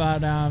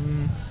 but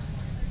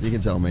you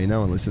can tell me,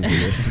 no one listens to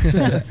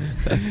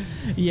this.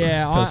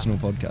 Yeah, personal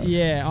podcast.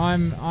 Yeah,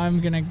 I'm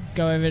gonna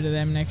go over to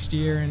them next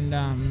year, and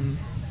I'm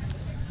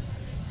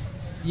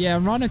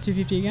riding a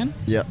 250 again.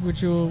 Yeah.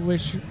 Which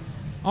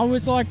I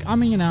was like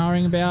umming and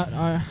ahhing about.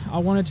 I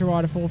wanted to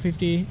ride a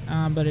 450,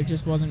 but it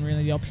just wasn't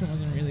really, the option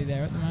wasn't really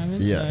there at the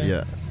moment.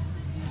 So,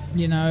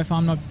 you know, if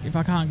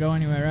I can't go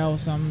anywhere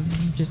else, I'm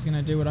just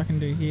gonna do what I can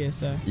do here.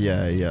 So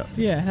yeah,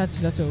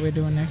 that's what we're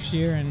doing next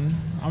year, and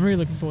I'm really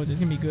looking forward to it. It's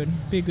gonna be good,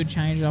 be a good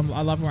change. I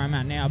love where I'm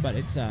at now, but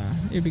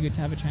it'd be good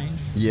to have a change.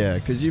 Yeah,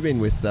 because you've been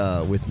with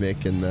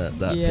Mick and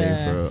that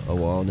team for a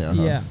while now.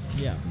 Huh?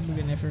 Yeah, we've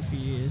been there for a few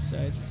years, so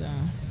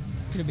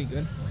it'll be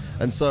good.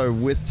 And so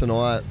with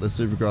tonight, the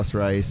Supercross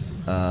race,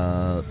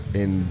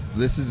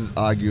 this is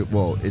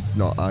it's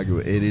not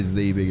arguable, it is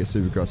the biggest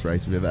Supercross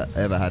race we've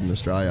ever had in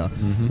Australia.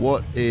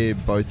 What are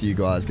both you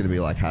guys going to be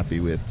like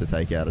happy with to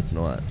take out of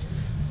tonight?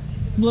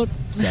 Look,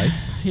 safe.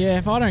 Yeah,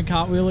 if I don't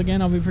cartwheel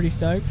again, I'll be pretty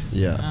stoked.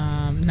 Yeah.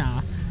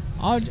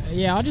 I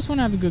just want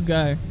to have a good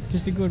go,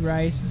 just a good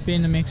race, be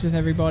in the mix with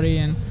everybody,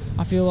 and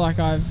I feel like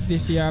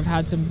this year I've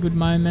had some good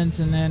moments,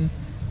 and then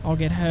I'll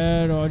get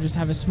hurt or just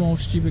have a small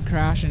stupid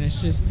crash, and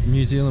it's just...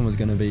 New Zealand was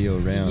going to be your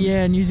round.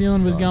 Yeah, New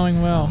Zealand was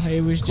going well.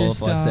 It was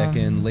just... Qualify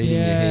second, leading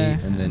your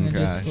heat, and then crash.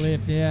 Just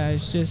slip. Yeah,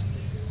 it's just...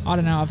 I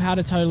don't know. I've had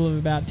a total of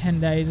about 10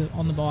 days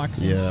on the bike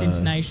since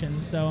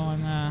Nations, so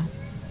I'm...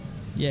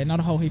 not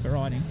a whole heap of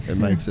riding. It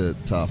makes it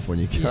tough when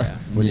you can't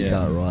you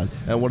can't ride.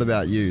 And what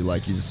about you?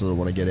 Like, you just sort of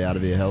want to get out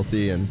of here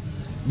healthy and...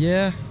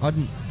 Yeah,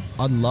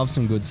 I'd love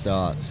some good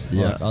starts.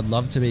 Yeah. Like, I'd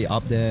love to be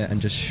up there and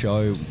just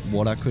show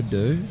what I could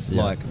do.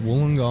 Yeah. Like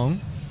Wollongong,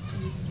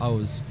 I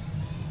was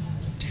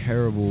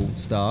terrible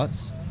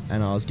starts,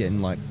 and I was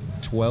getting like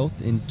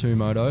 12th in 2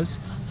 motos.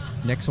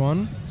 Next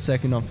one,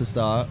 second off the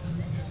start,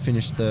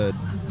 finished third.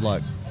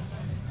 Like,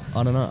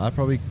 I don't know, I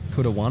probably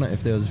could have won it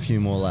if there was a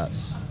few more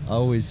laps. I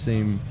always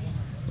seem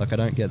like I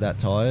don't get that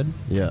tired.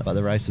 Yeah. But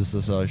the races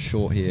are so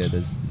short here.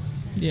 There's,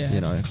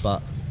 you know,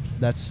 but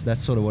that's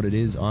sort of what it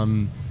is.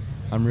 I'm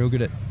real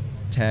good at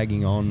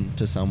tagging on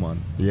to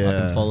someone. Yeah. I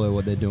can follow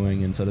what they're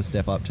doing and sort of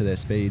step up to their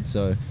speed.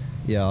 So,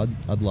 yeah,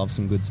 I'd love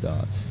some good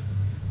starts.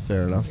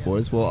 Fair enough,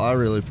 boys. Well, I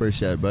really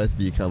appreciate both of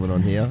you coming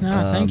on here.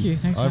 No, thank you.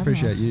 Thanks for having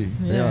us. I appreciate you.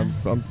 Yeah,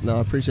 I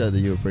appreciate that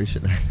you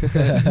appreciate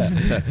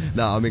it.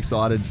 No, I'm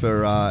excited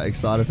for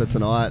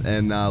tonight,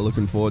 and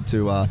looking forward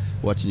to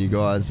watching you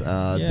guys.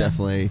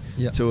 Definitely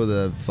two of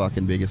the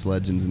fucking biggest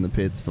legends in the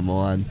pits for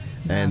mine.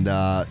 And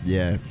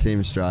Team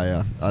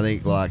Australia. I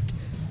think, like,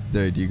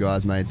 dude, you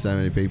guys made so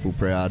many people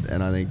proud,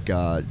 and I think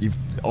you've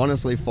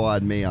honestly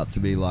fired me up to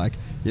be like,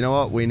 You know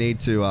what? We need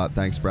to,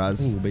 thanks,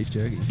 Braz. Ooh, beef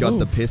jerky. Got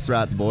the Piss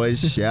Rats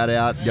boys. Shout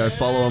out. Go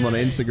follow them on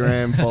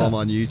Instagram. Follow them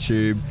on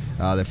YouTube.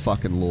 They're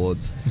fucking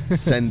lords.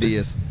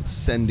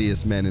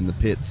 Sendiest men in the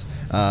pits.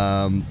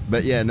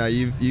 But yeah, no,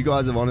 you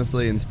guys have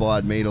honestly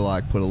inspired me to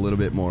like put a little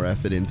bit more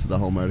effort into the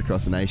whole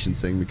Motocross of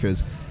Nations thing,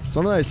 because it's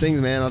one of those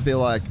things, man. I feel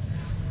like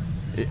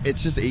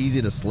it's just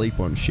easy to sleep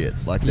on shit.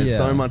 Like there's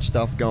so much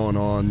stuff going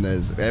on.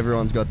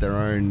 Everyone's got their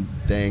own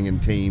thing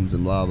and teams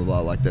and blah blah blah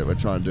like that we're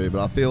trying to do.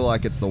 But I feel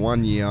like it's the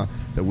one year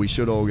that we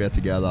should all get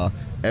together.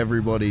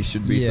 Everybody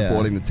should be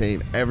supporting the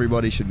team.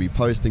 Everybody should be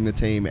posting the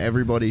team.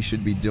 Everybody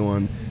should be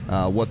doing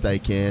what they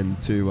can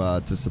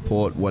to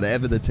support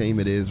whatever the team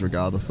it is,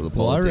 regardless of the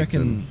politics.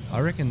 I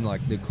reckon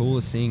like the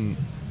coolest thing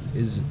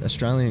is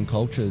Australian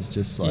culture is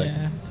just like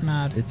it's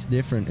mad. It's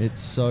different. It's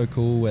so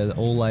cool. We're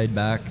all laid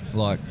back.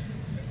 Like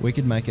we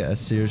could make it a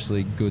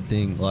seriously good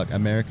thing. Like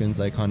Americans,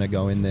 they kind of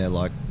go in there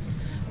like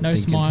no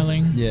thinking,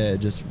 smiling. Yeah,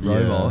 just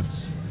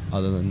robots.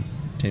 Other than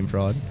Team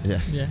Fried.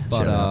 Yeah.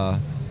 But I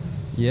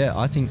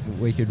think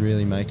we could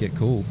really make it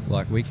cool.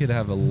 Like we could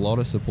have a lot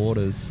of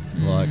supporters.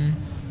 Like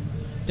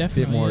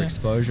definitely a bit more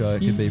exposure. It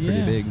could be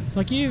pretty big.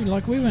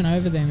 Like we went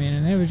over there, man,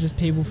 and there was just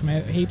people from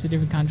heaps of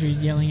different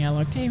countries yelling out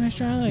like Team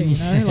Australia, you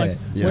know, like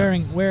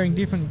wearing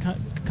different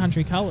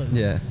country colours.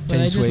 Yeah. But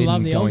they just Sweden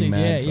love the Aussies.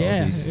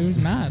 Aussies. It was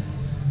mad.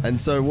 And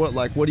so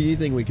what do you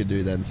think we could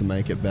do then to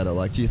make it better?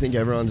 Like, do you think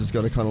everyone's just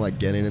got to kind of like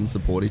get in and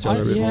support each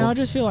other a bit more? Yeah, I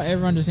just feel like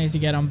everyone just needs to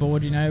get on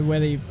board, you know,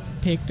 whether you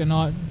picked or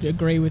not,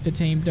 agree with the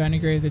team, don't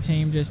agree with the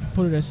team, just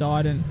put it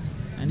aside and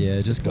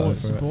just go for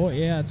support. it.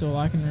 Yeah, that's all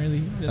I can really.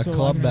 That's a all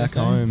club back say.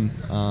 home,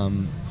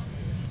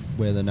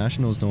 where the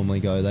Nationals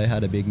normally go, they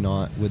had a big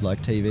night with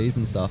like TVs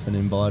and stuff, and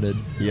invited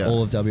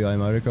all of WA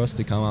Motocross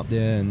to come up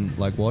there and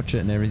like watch it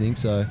and everything.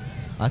 So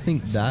I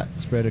think that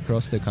spread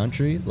across the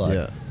country,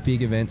 like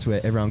big events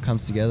where everyone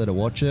comes together to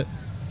watch it,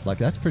 like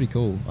that's pretty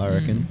cool. I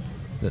reckon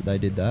that they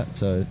did that.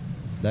 So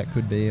that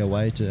could be a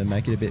way to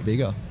make it a bit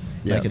bigger.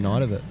 Make a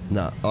night of it.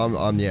 No,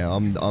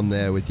 I'm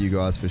there with you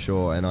guys for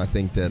sure, and I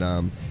think that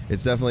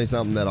it's definitely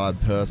something that I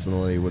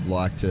personally would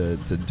like to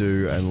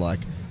do and like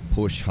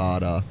push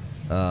harder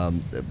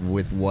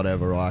with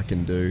whatever I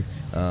can do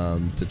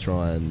to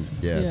try and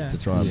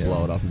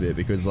blow it up a bit,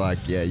 because like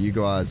you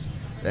guys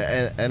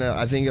and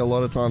I think a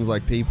lot of times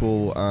like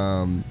people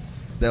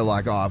they're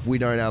like, oh, if we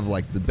don't have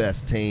like the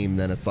best team,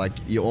 then it's like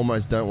you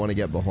almost don't want to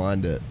get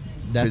behind it.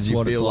 Because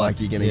you feel like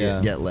you're going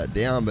to get let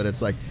down. But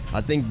it's like, I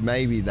think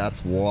maybe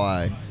that's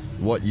why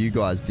what you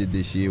guys did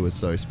this year was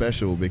so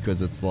special,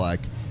 because it's like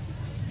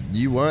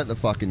you weren't the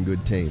fucking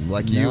good team.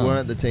 Like you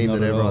weren't the team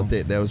that everyone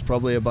did. There was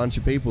probably a bunch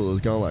of people that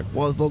was going like,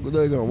 what the fuck were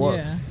they going to want?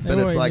 Yeah, but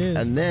it's like,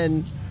 and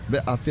then,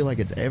 but I feel like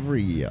it's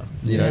every year.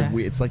 You know,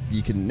 it's like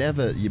you can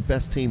never, your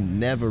best team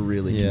never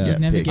really can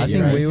get picked. I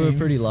think we were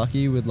pretty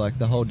lucky with like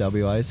the whole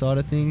WA side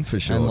of things. For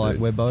sure, and like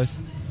we're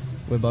both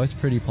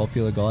pretty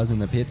popular guys in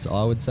the pits,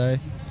 I would say.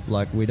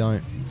 Like we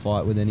don't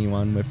fight with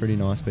anyone. We're pretty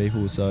nice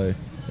people. So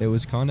it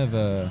was kind of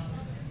a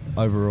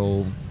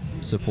overall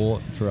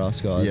support for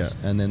us guys.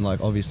 Yeah. And then like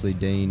obviously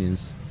Dean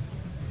is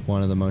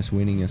one of the most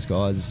winningest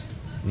guys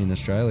in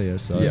Australia.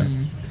 So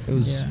it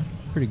was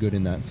pretty good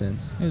in that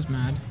sense. It was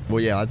mad.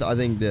 Well, yeah, I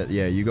think that,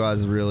 you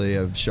guys really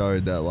have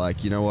showed that,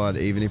 like, you know what,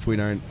 even if we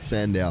don't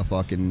send our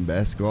fucking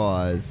best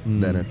guys,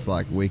 then it's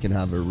like we can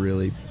have a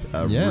real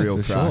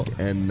crack. Sure.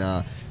 And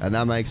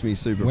that makes me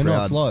super proud. We're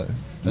not slow.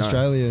 No.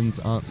 Australians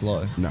aren't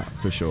slow. No,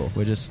 for sure.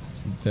 We're just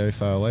very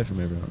far away from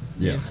everyone.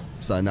 Yes.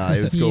 So no,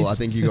 it was cool. I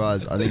think you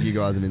guys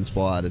have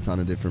inspired a ton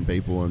of different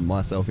people, and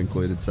myself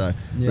included. So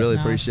really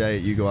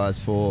appreciate you guys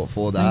for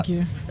that. Thank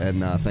you.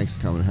 And thanks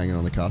for coming and hanging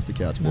on the Caster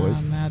Couch,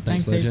 boys.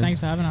 Thanks, Steve. Thanks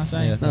for having us.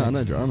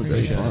 No dramas.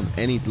 Anytime.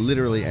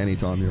 Literally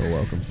anytime you're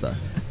welcome. So.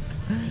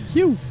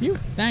 You.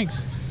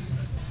 Thanks.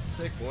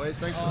 Sick, boys.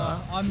 Thanks for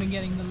that. I've been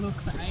getting the look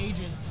for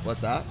ages.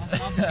 What's that?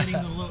 I've been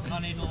getting the look. I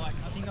need to I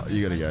think I'm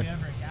you gotta go.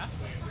 Over at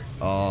Gas.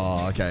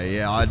 Oh, okay.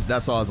 Yeah,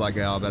 that's why I was like,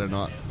 I better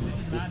not. This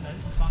is bad though.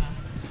 This is fun.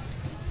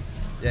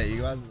 Yeah,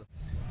 you guys.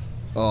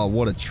 Oh,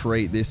 what a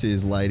treat this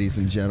is, ladies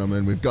and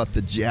gentlemen. We've got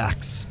the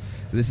Jacks.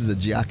 This is a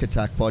Jack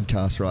Attack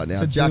podcast right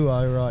now. It's a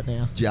duo right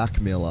now.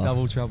 Jack Miller.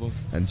 Double trouble.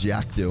 And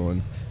Jack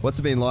Doohan. What's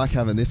it been like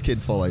having this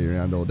kid follow you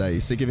around all day?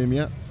 You sick of him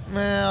yet?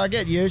 I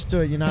get used to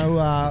it, you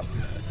know.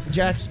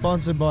 Jack's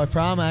sponsored by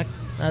Pramac,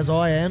 as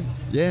I am.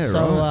 Yeah,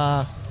 so,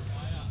 right.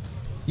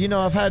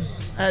 I've had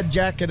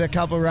Jack at a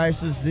couple of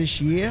races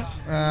this year.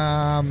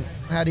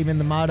 Had him in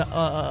the motor.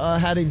 I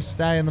had him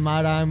stay in the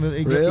motorhome.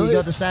 He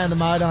got to stay in the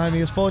motorhome. He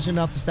was fortunate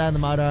enough to stay in the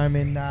motorhome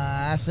in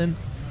Assen.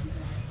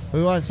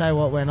 We won't say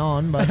what went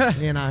on, but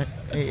you know.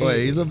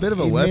 He's a bit of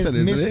a weapon,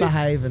 isn't he?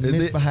 Misbehaving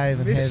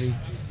heavy.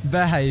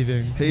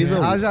 Behaving.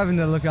 I was having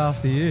to look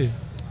after you.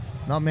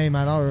 Not me,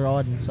 man. I was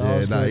riding, so I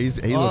was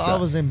good. I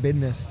was in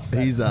business.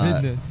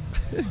 Business.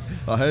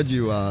 I heard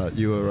you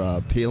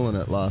were peeling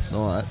it last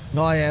night.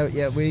 Oh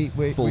yeah. We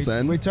full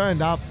send. We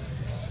turned up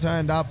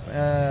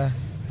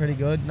pretty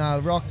good. No,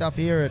 rocked up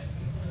here at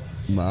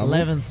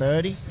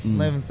 11:30,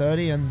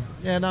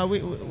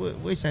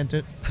 and we sent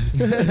it.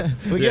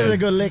 We give it a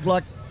good lick.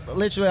 Like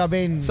literally, I've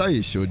been. So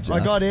you should,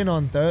 Jack. I got in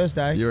on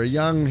Thursday. You're a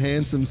young,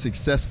 handsome,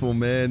 successful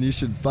man. You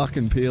should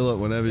fucking peel it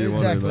whenever you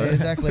want to, mate.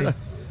 Exactly.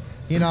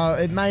 You know,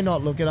 it may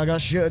not look it. I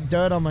got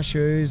dirt on my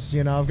shoes.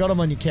 You know, I've got them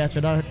on your couch.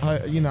 I know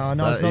That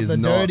it's not is the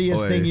not-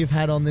 dirtiest oi. thing you've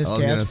had on this I couch.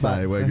 was going to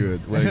say, we're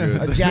good.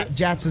 We're good.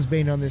 Jats has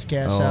been on this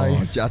couch. Oh,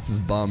 So Jats'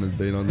 bum has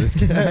been on this.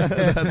 That's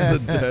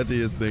the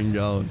dirtiest thing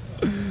going.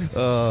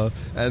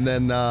 And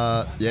then,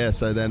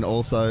 so then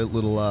also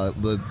little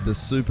the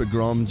Super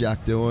Grom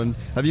Jack doing.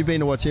 Have you been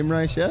to watch him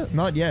race yet?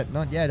 not yet.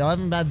 I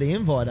haven't had the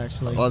invite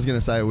actually. I was going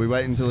to say, we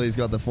wait until he's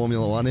got the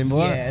Formula One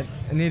invite. Yeah.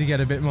 I need to get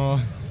a bit more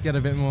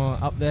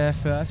up there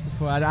first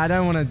before I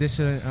don't want to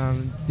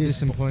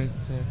disappoint.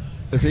 So.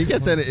 If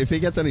he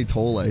gets any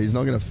taller, he's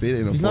not going to fit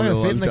in a He's not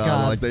Formula gonna fit One in the car.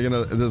 car. Like they're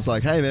gonna, it's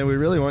like, hey man, we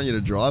really want you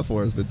to drive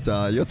for us,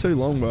 but you're too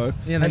long, bro.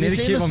 Yeah, they Have you need to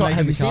seen keep the on size? making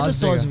Have the you seen the cars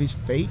size bigger. of his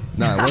feet?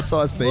 No, what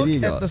size feet Look he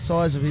at got? the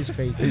size of his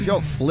feet. He's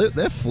got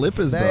they're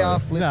flippers, They bro. are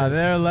flippers. No,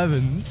 they're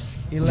 11s.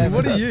 11.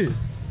 What are you?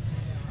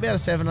 About a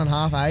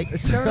 7.5, 8.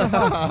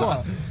 7.5.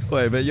 What?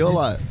 Wait, but you're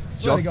like,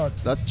 Swear to God.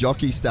 that's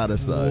jockey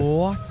status though.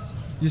 What?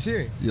 You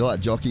serious? You're like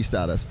jockey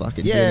status,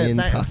 fucking Yeah, get in,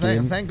 tuck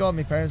in. thank God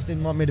my parents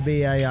didn't want me to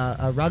be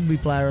a rugby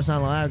player or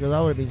something like that because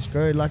I would have been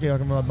screwed. Lucky I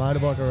can ride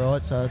motorbike all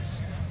right, so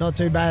it's not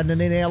too bad. And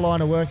in our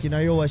line of work, you know,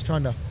 you're always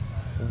trying to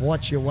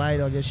watch your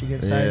weight, I guess you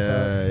could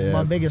say. Yeah.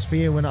 My biggest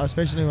fear,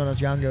 especially when I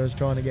was younger, was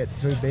trying to get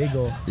too big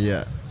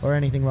Yeah. or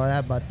anything like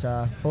that.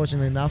 But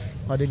fortunately enough,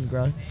 I didn't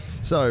grow.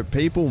 So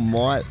people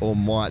might or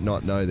might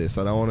not know this.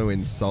 I don't want to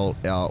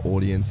insult our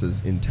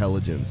audience's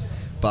intelligence,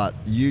 but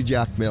you,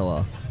 Jack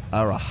Miller,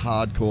 are a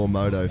hardcore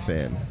moto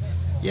fan.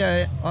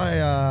 Yeah,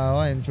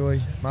 I enjoy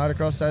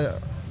motocross. So,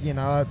 you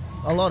know,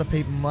 a lot of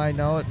people may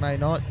know it, may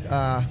not.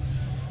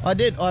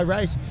 I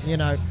raced, you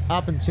know,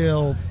 up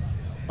until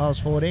I was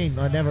 14.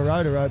 I never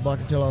rode a road bike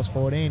until I was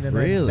 14, and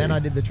Really? then I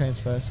did the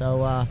transfer.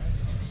 So,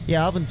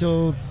 up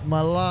until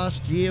my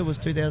last year was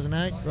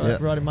 2008,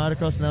 riding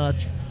motocross, and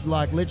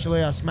then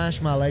literally I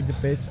smashed my leg to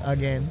bits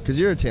again. Because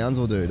you're a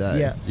Townsville dude, eh?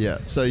 Yeah. Yeah.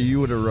 So you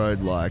would have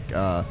rode like,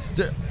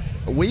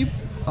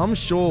 I'm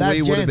sure That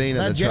we would have gen- been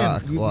at that the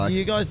track. gen,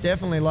 you guys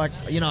definitely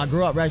I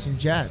grew up racing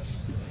Jats.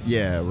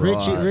 Yeah,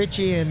 right.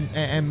 Richie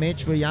and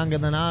Mitch were younger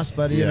than us,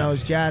 but Yeah. it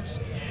was Jats.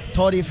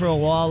 Toddy for a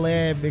while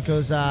there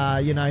because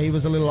he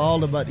was a little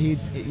older, but he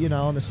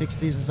on the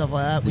 60s and stuff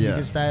like that. When Yeah. you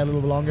could stay a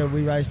little longer,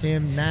 we raced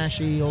him,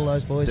 Nashy, all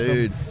those boys.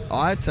 Dude,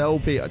 I tell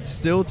people,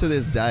 still to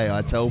this day,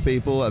 I tell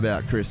people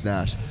about Chris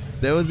Nash.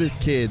 There was this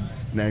kid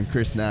named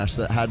Chris Nash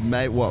that had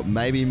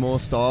maybe more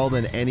style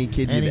than any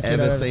kid Any you've kid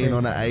ever I've ever seen seen.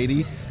 on an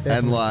 80. Definitely.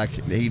 And like,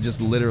 he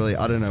just literally,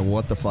 I don't know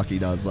what the fuck he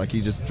does. Like,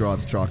 he just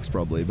drives trucks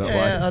probably. But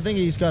I think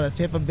he's got a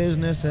tip of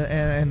business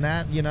and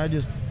that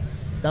just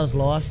does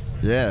life.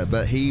 yeah,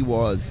 but he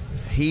was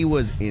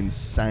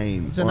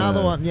insane. It's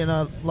another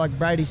one, like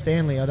Brady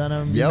Stanley. I don't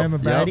know if you Yep, remember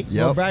Brady.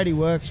 yep. Well, Brady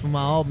works for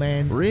my old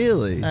man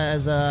Really?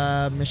 as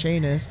a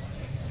machinist,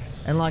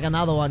 and like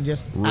another one,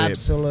 just Rip.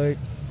 absolute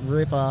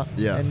ripper.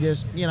 Yeah. And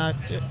just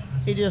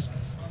he just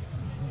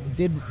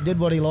did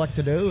what he liked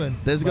to do. And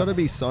There's got to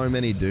be so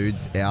many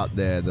dudes out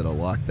there that are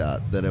like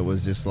that it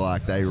was just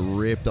like they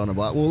ripped on a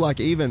bike. Well, like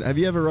even, have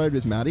you ever rode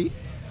with Matty?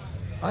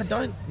 I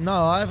don't know.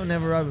 I haven't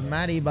ever rode with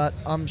Matty, but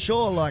I'm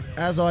sure like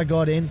as I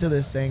got into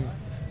this thing,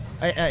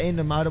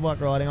 into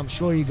motorbike riding, I'm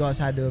sure you guys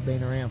had to have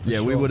been around. For Yeah,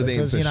 sure, we would have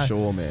been because, for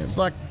sure, man. It's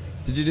like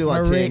Did you do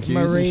like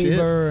TNQs and shit?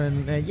 Mariba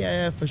and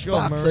yeah, for sure.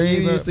 Fuck, Mariba. so you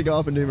used to go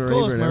up and do Of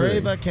course, Mariba and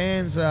everything. Mariba,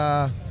 Cairns,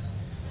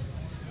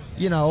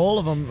 all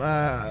of them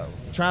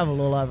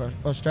travel all over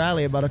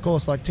Australia, but of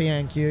course, like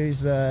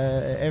TNQs,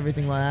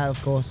 everything like that,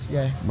 of course,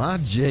 yeah. My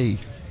G.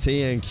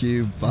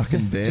 TNQ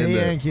fucking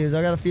bandit. TNQs,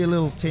 I got a few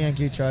little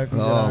TNQ trophies.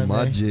 at Oh, home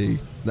my there. G.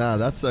 Nah,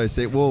 that's so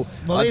sick. Well,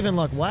 Even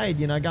like Wade,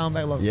 going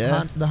back like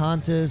Yeah. the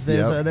Hunters,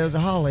 there's a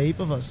whole heap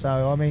of us.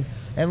 So I mean,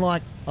 and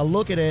like I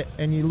look at it,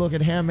 and you look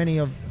at how many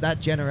of that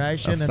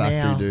generation are factory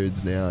now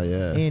dudes now,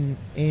 yeah.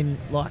 in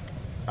like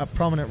a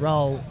prominent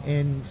role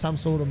in some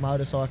sort of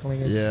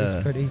motorcycling.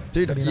 It's pretty.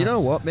 Dude, pretty you know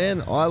nuts. what,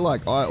 man? I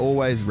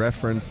always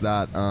reference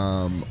that.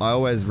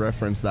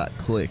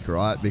 Click,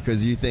 right?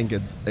 Because you think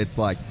it's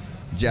like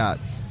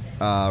Jats,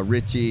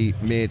 Richie,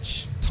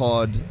 Mitch,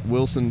 Todd,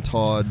 Wilson,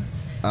 Todd.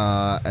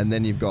 And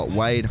then you've got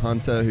Wade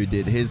Hunter, who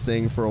did his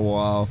thing for a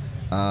while.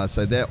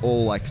 So they're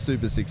all like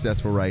super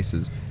successful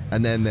racers.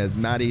 And then there's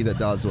Matty that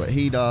does what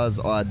he does.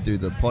 I do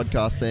the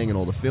podcast thing and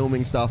all the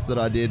filming stuff that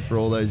I did for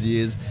all those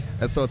years.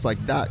 And so it's like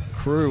that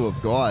crew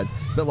of guys.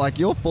 But like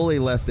you're fully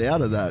left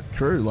out of that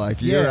crew. Like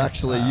you're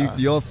actually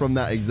you're from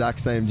that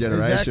exact same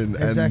generation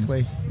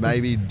exactly. and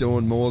maybe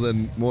doing more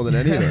than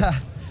any of us.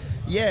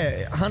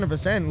 Yeah,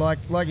 100%.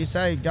 Like you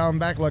say, going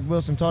back like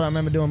Wilson Todd, I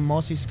remember doing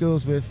Mossy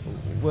schools with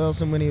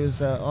Wilson when he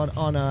was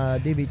on a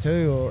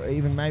DB2 or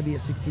even maybe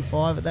at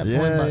 65 at that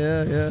point. But,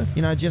 Yeah.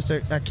 you know, just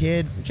a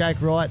kid,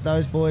 Jake Wright,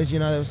 those boys, you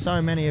know, there was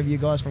so many of you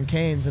guys from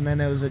Cairns, and then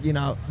there was,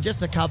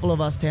 just a couple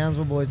of us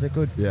Townsville boys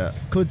that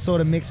could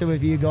sort of mix it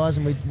with you guys,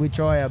 and we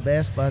try our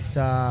best. But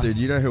dude,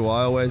 you know who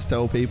I always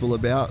tell people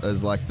about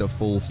as like the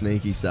full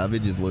sneaky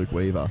savage is Luke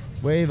Weaver.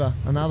 Weaver,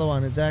 another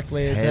one,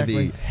 exactly.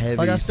 Heavy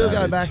Like I still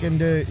savage. go back and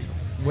do.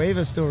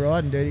 Weaver's still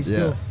riding, dude. He's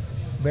still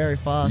very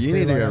fast. You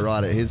need to go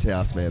ride at his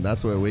house, man.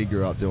 That's where we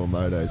grew up doing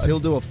motos. He'll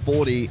do a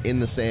 40 in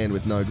the sand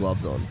with no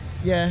gloves on.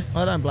 Yeah,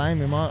 I don't blame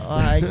him.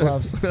 I hate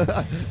gloves.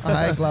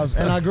 I hate gloves.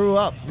 And I grew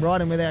up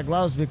riding without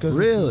gloves because...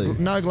 Really?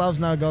 No gloves,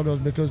 no goggles,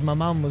 because my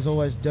mum was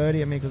always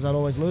dirty at me because I'd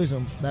always lose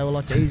them. They were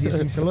like the easiest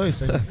things to lose.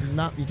 So,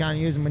 no, you can't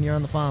use them when you're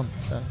on the farm.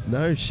 So.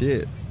 No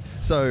shit.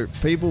 So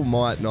people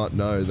might not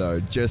know, though,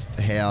 just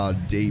how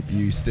deep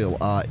you still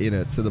are in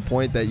it, to the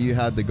point that you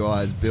had the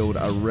guys build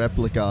a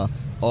replica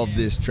of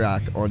this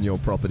track on your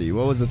property.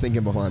 What was the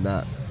thinking behind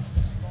that?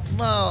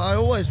 Well, I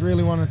always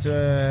really wanted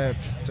to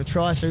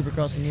try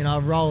Supercross, and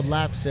I've rolled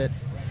laps at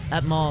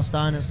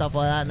Milestone and stuff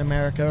like that in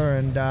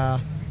America,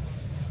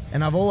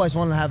 and I've always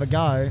wanted to have a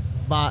go,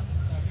 but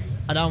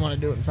I don't want to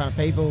do it in front of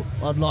people.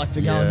 I'd like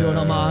to go and do it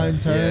on my own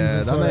terms. Yeah,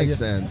 and that makes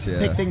sense. Yeah,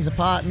 pick things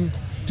apart, and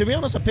to be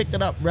honest, I picked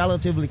it up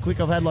relatively quick.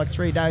 I've had like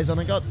 3 days on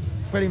it. Got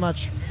pretty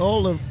much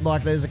all of,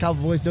 like, there's a couple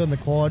of boys doing the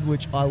quad,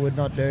 which I would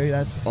not do.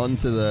 That's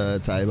onto the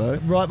table.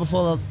 Right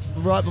before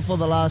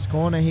the last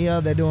corner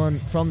here, they're doing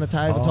from the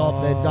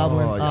tabletop. They're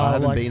doubling. I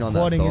haven't been on that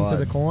quadding side. into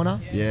the corner.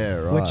 Yeah,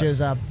 right. Which is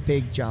a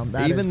big jump.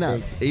 Even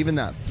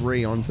that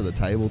 3 onto the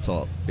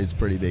tabletop is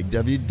pretty big.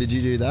 Did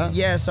you do that?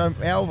 Yeah. So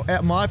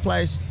at my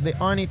place, the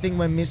only thing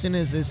we're missing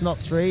is it's not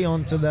 3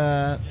 onto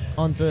the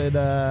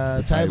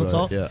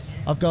tabletop. Yeah.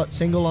 I've got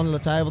single onto the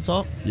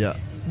tabletop. Yeah.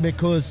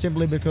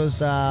 Simply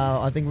because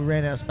I think we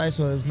ran out of space,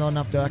 or there was not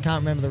enough I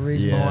can't remember the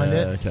reason behind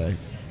it. Okay.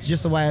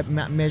 Just the way it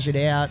measured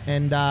out,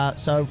 and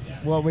so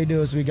what we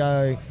do is we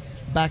go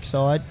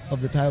backside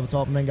of the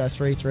tabletop and then go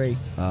 3-3.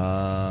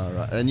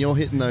 Right. And you're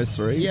hitting those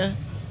 3s?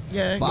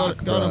 Yeah,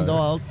 Fuck, got them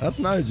dialed. That's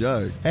no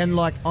joke. And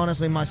like,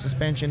 honestly, my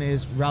suspension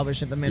is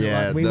rubbish at the minute.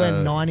 Yeah, like, we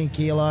went 90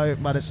 kilo,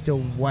 but it's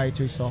still way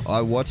too soft.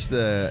 I watched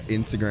the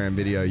Instagram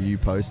video you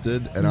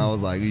posted, and I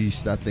was like,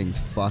 "Eesh, that thing's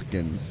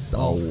fucking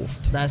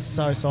soft." That's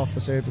so soft for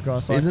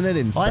Supercross. Like, Isn't it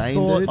insane,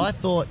 dude? I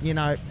thought,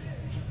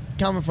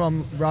 coming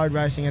from road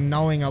racing and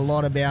knowing a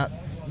lot about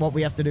what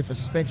we have to do for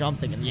suspension, I'm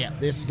thinking, yeah,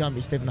 this is going to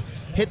be stiff enough.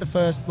 Hit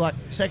the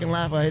second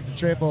lap, I hit the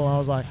triple, and I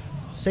was like,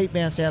 seat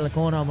bounce out of the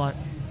corner. I'm like,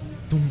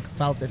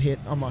 felt it hit.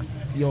 I'm like,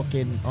 you're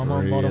kidding. I'm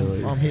on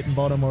bottom. I'm hitting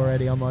bottom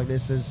already. I'm like,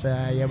 this is,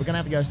 we're going to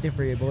have to go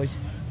stiffer here, boys.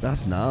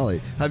 That's gnarly.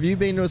 Have you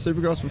been to a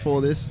Supercross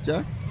before this,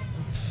 Jack?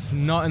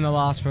 Not in the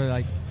last probably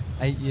like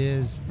 8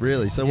 years.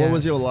 Really? So Yeah. what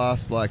was your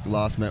last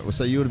met?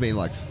 So you would have been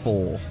like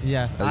 4.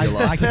 Yeah, At your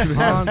last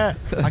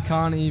I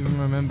can't even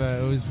remember.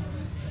 It was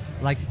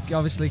like,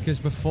 obviously, because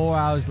before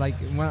I was like,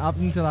 up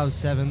until I was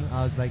 7,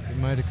 I was like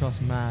motocross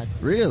mad.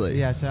 Really?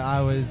 Yeah, so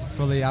I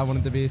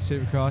wanted to be a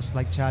Supercross.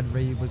 Like Chad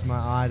Reed was my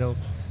idol.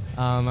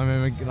 I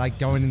remember like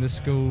going into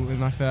school in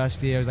my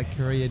first year. It was like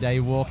career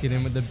day, walking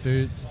in with the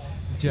boots,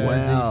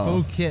 jersey,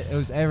 full kit. It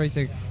was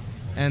everything.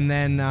 And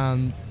then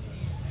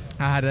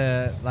I had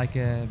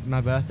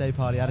my birthday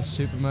party. I had a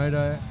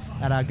supermoto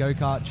at our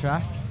go-kart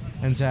track,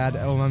 and so I had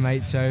all my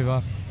mates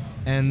over.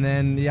 And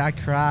then I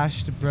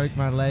crashed, broke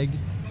my leg.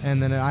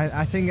 And then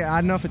I think,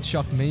 I don't know if it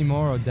shocked me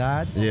more or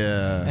Dad.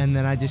 Yeah. And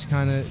then I just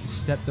kind of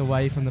stepped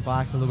away from the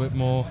bike a little bit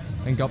more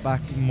and got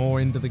back more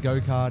into the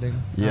go-karting.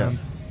 Yeah.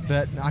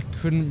 But I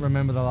couldn't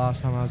remember the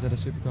last time I was at a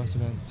Supercross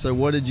event. So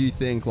what did you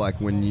think, like,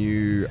 when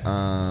you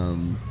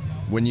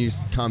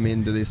come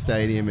into this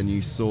stadium and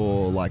you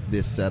saw like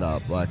this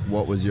setup? Like,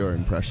 what was your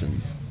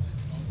impressions?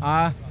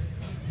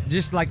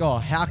 Just like,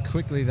 how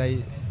quickly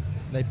they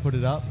put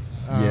it up.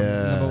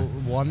 Yeah.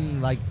 Number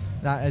one, like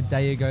that a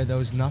day ago there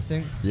was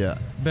nothing. Yeah.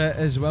 But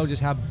as well,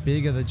 just how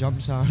big are the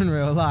jumps are in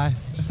real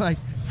life. Like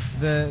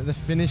the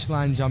finish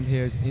line jump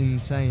here is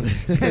insane.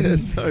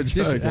 It's no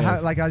Just joke.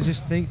 Yeah. I was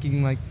just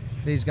thinking, like,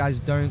 these guys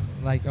don't,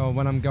 like,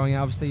 when I'm going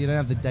out, obviously you don't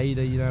have the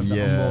data, you don't have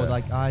the onboard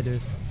like I do.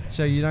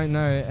 So you don't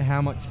know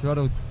how much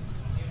throttle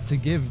to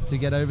give to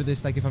get over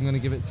this, like if I'm going to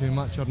give it too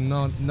much or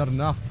not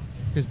enough.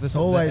 Because the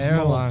always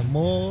airline.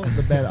 more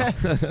the better.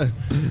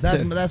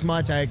 That's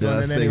my take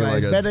on it anyway.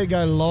 It's better to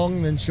go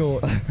long than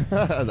short.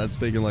 That's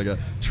speaking like a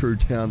true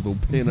Townsville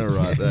pinner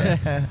right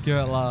there. Go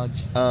at large.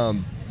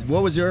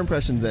 What was your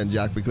impressions then,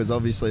 Jack? Because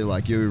obviously,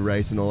 like, you were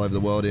racing all over the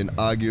world in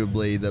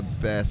arguably the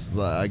best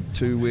like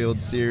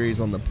two-wheeled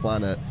series on the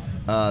planet.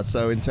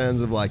 So in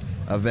terms of like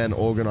event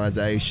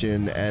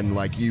organization and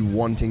like you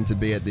wanting to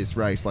be at this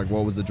race, like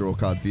what was the draw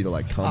card for you to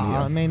like come here?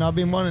 I mean, I've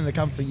been wanting to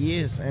come for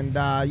years, and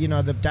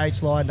the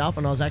dates lined up,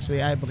 and I was actually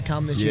able to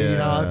come this year.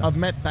 I've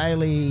met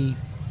Bailey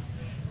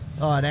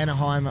at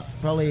Anaheim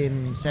probably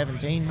in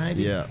 17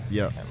 maybe.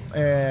 Yeah.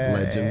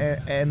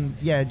 Legend. And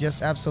yeah,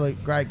 just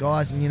absolute great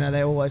guys, and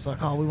they're always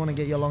like, we want to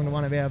get you along to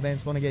one of our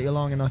events, want to get you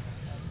along, and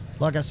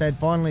like I said,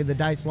 finally the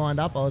dates lined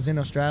up. I was in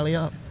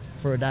Australia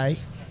for a day.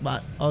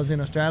 but I was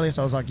in Australia,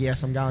 so I was like,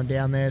 yes, I'm going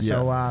down there.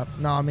 Yeah. So,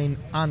 no, I mean,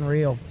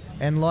 unreal.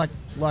 And like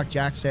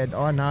Jack said,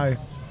 I know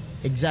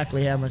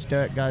exactly how much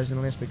dirt goes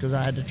in this because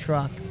I had to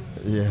truck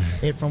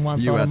it from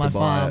one side of my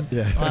farm.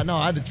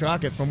 I had to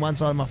truck it from one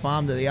side of my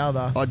farm to the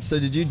other. Oh, so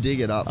did you dig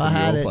it up from I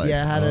had your it, place?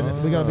 yeah, I had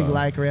it. We got a big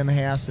lake around the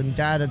house, and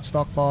Dad had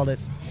stockpiled it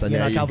So a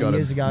now couple of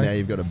years ago. Now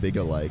you've got a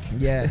bigger lake.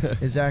 Yeah,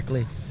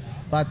 exactly.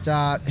 But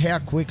how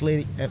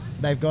quickly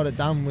they've got it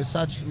done with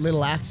such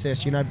little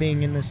access,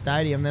 being in the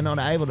stadium, they're not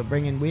able to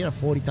bring in. We had a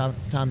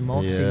 40-ton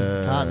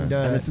Moxie carting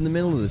dirt. And it's in the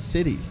middle of the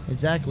city.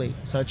 Exactly.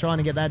 So trying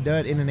to get that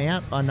dirt in and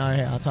out, I know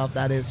how tough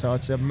that is. So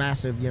it's a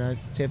massive,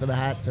 tip of the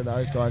hat to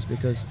those guys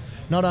because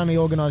not only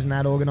organising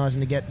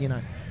to get,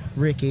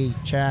 Ricky,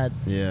 Chad,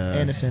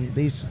 Anderson,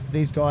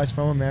 these guys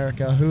from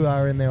America who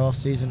are in their off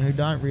season who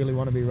don't really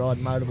want to be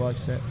riding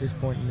motorbikes at this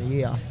point in the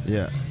year.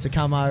 Yeah. To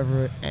come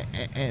over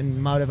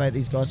and motivate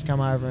these guys to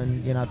come over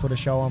and put a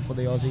show on for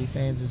the Aussie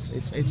fans,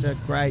 it's a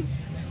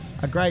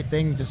great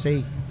thing to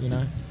see.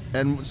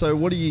 And so,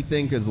 what do you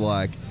think is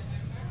like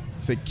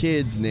for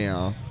kids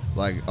now?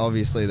 Like,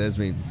 obviously, there's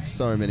been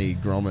so many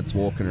grommets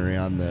walking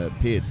around the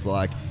pits.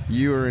 Like,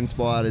 you were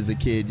inspired as a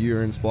kid. You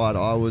were inspired.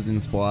 I was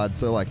inspired.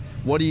 So, like,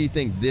 what do you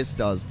think this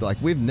does?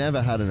 Like, we've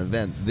never had an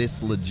event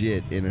this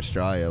legit in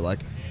Australia.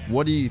 Like,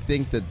 what do you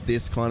think that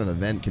this kind of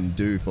event can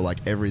do for, like,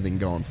 everything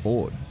going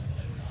forward?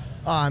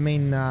 Oh, I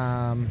mean,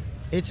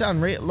 it's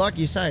unreal. Like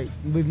you say,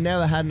 we've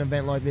never had an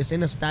event like this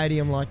in a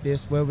stadium like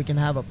this where we can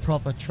have a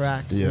proper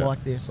track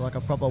like this, like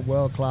a proper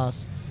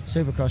world-class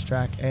supercross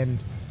track. And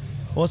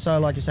also,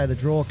 like you say, the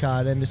draw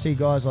card, and to see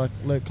guys like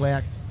Luke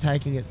Clout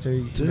taking it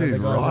to Dude,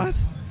 right? Like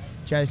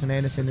Jason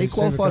Anderson. He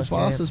qualified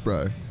fastest,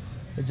 bro.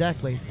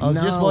 Exactly. I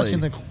was just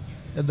watching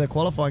the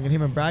qualifying and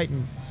him and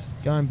Brayton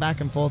going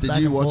back and forth. Did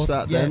you watch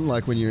that then,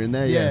 like when you're in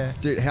there? Yeah.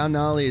 Dude, how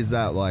gnarly is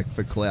that, like,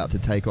 for Clout to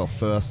take off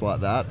first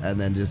like that and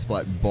then just,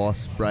 like,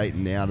 boss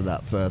Brayton out of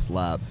that first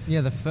lap?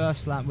 Yeah, the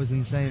first lap was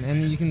insane.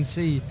 And you can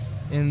see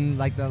in,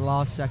 like, the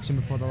last section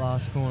before the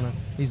last corner,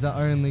 he's the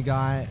only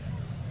guy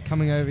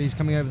he's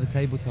coming over the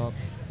tabletop.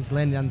 He's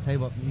landing down the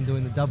tabletop and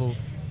doing the double.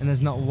 And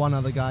there's not one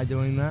other guy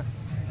doing that.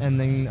 And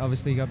then,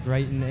 obviously, you got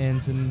Brayton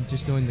Anderson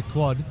just doing the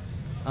quad.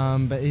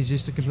 But it's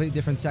just a completely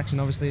different section.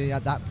 Obviously,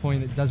 at that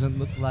point, it doesn't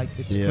look like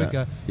it's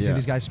quicker. You see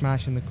these guys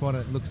smashing the quad.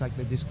 It looks like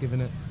they're just giving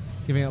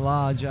it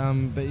large.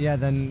 But yeah,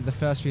 then the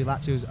first few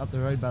laps, he was up the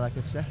road by like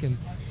a second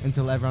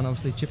until everyone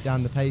obviously chipped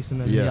down the pace and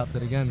then he upped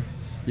it again.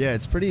 Yeah,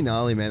 it's pretty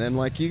gnarly, man. And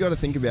like, you got to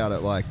think about it.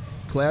 Like,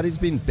 Cloudy's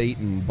been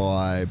beaten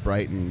by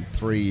Brayton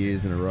 3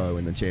 years in a row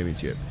in the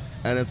championship,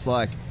 and it's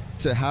like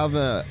to have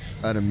an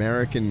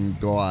American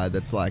guy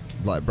that's like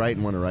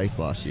Brayton won a race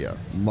last year.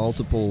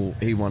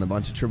 He won a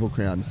bunch of Triple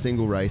Crowns,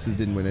 single races,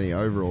 didn't win any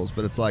overalls.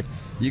 But it's like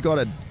you got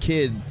a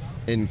kid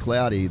in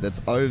Cloudy that's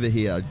over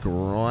here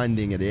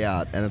grinding it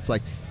out, and it's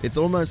like it's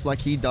almost like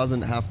he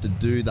doesn't have to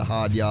do the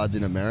hard yards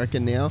in America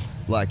now.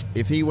 Like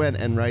if he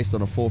went and raced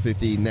on a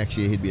 450 next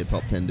year, he'd be a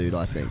top 10 dude,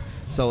 I think.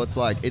 So it's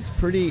like it's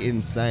pretty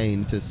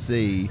insane to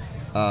see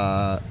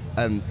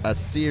and a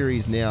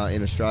series now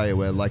in Australia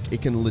where like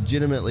it can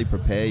legitimately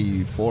prepare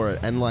you for it,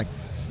 and like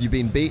you've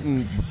been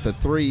beaten for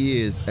 3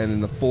 years, and in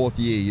the fourth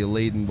year you're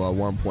leading by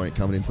 1 point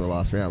coming into the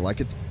last round.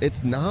 Like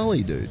it's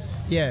gnarly, dude.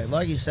 Yeah,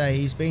 like you say,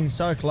 he's been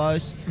so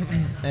close,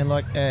 and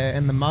like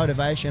and the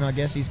motivation I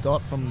guess he's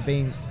got from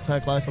being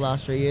so close the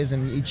last 3 years,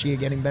 and each year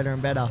getting better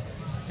and better.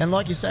 And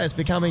like you say, it's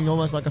becoming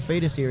almost like a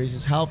feeder series.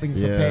 It's helping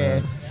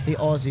prepare the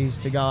Aussies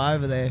to go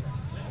over there,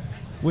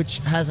 which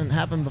hasn't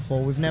happened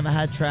before. We've never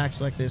had tracks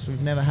like this.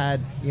 We've never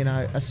had,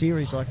 a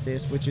series like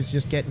this, which is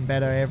just getting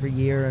better every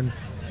year. And,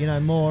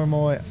 more and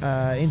more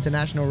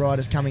international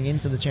riders coming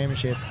into the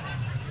championship.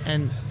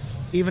 And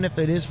even if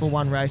it is for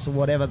one race or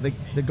whatever,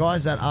 the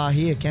guys that are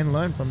here can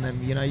learn from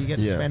them. You get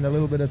to spend a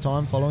little bit of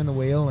time following the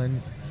wheel and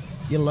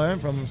you learn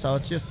from them. So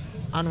it's just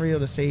unreal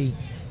to see.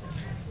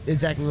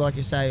 Exactly like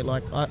you say.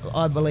 Like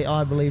I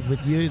believe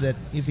with you that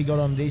if he got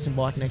on a decent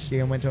bike next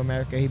year and went to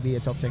America, he'd be a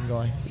top 10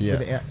 guy.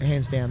 Yeah,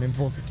 hands down in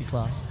 450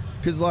 class.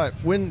 Because like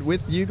when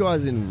with you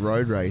guys in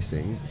road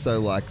racing, so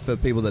like for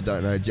people that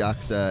don't know,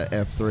 Jack's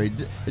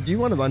F3. Did you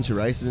won a bunch of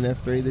races in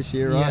F3 this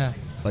year, right? Yeah.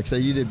 Like so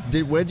you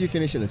did. Where'd you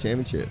finish in the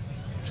championship?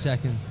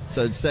 Second.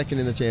 So second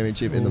in the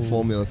championship in the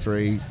Formula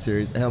 3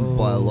 series. How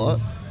by a lot?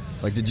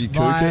 Like did you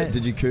kook it?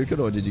 Did you kook it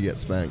or did you get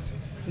spanked?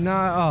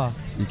 No,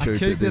 you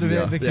cooked it a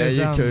bit because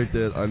you cooked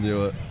it. I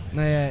knew it.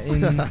 No,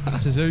 in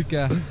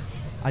Suzuka,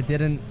 I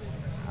didn't.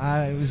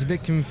 It was a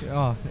bit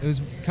it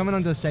was coming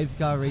onto a safety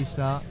car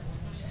restart,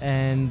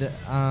 and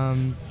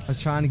I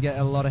was trying to get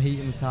a lot of heat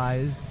in the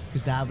tires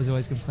because Dad was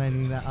always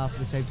complaining that after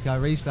the safety car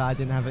restart, I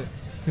didn't have it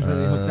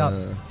completely hooked up.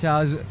 So I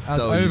was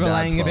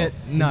overlaying a bit.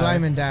 No,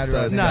 blaming Dad.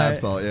 So it's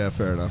Dad's fault. Yeah,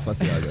 fair enough. I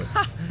see how it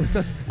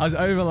goes. I was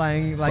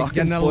overlaying, like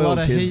fucking getting a lot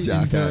of kids, heat.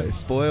 Jack, into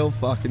spoil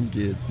fucking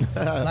kids.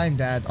 Blame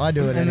Dad. I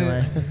do it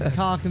anyway. The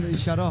car completely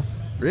shut off.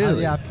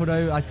 Really? I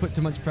put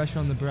too much pressure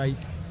on the brake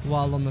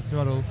while on the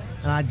throttle,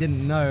 and I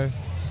didn't know,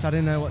 so I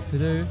didn't know what to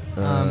do.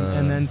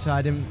 And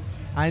then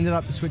I ended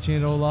up switching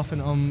it all off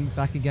and on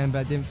back again, but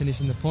I didn't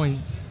finish in the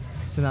points.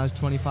 So that was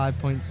 25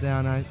 points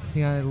down. I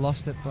think I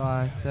lost it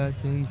by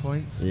 13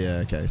 points.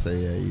 Yeah, okay, so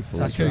yeah, you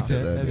So I fully cooked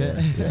it a bit.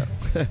 yeah.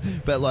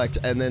 But like,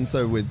 and then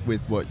so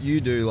with what you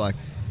do, like,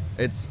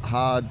 it's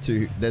hard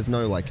to, there's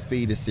no like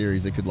feeder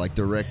series that could like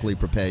directly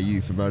prepare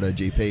you for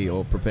MotoGP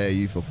or prepare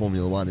you for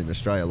Formula One in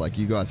Australia. Like,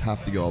 you guys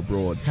have to go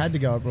abroad. Had to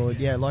go abroad,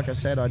 yeah. Like I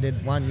said, I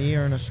did 1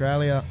 year in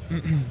Australia.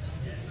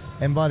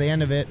 And by the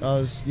end of it, I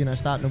was,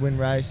 starting to win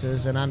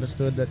races and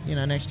understood that,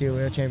 next year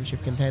we're a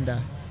championship contender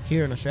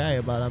here in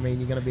Australia. But, I mean,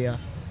 you're going to be a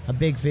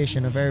big fish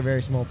in a very,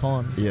 very small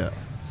pond. Yeah.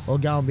 Or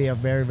go and be a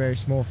very, very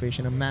small fish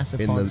in a massive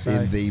pond.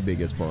 In the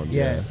biggest pond,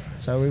 yeah.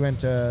 So we went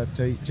to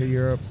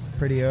Europe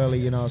pretty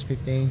early, I was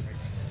 15.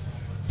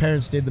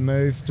 Parents did the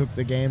move, took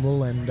the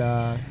gamble,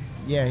 and,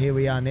 here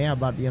we are now.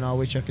 But, I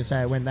wish I could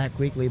say it went that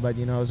quickly, but,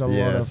 it was a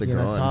lot of,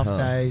 grind, tough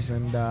days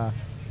and...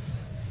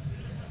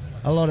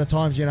 a lot of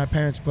times,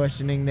 parents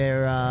questioning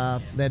their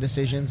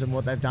decisions and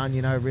what they've done,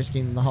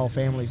 risking the whole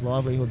family's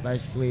livelihood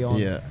basically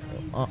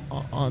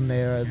on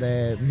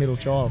their middle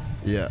child.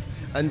 Yeah.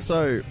 And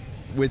so,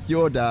 with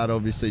your dad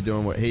obviously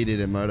doing what he did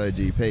in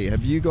MotoGP,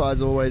 have you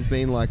guys always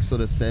been like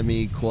sort of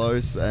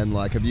semi-close, and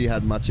like have you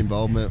had much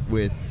involvement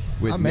with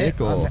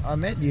Mick? I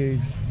met you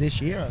this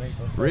year, I think.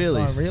 For the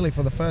first time, really,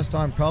 for the first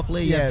time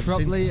properly. Yeah,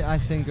 probably. I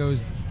think it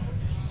was.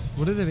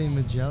 Would it have been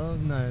Mugello?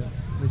 No.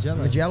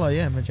 Mugello.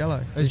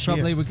 It was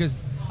probably because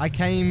I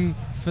came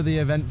for the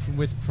event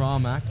with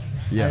Pramac.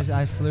 Yeah.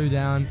 I flew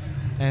down,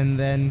 and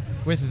then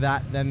with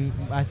that, then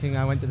I think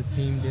I went to the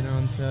team dinner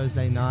on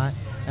Thursday night,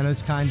 and it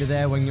was kind of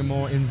there when you're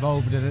more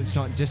involved, and it's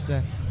not just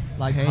a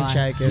like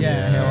handshake. How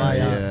are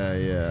you?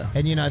 Yeah.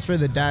 And through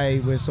the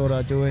day we're sort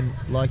of doing,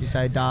 like you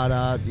say,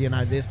 data.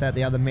 This, that,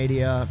 the other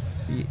media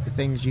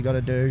things you got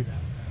to do.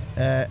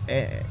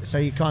 So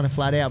you're kind of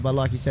flat out, but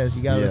like you said,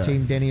 you go to the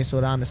team dinner, you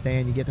sort of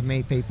understand, you get to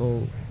meet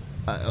people.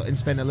 And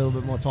spend a little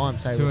bit more time,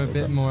 to a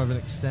bit more of an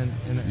extent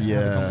in a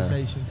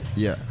conversation.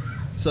 Yeah.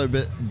 So,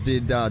 but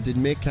did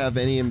Mick have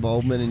any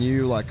involvement in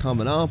you like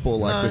coming up, or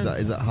like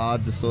is it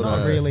hard to sort of?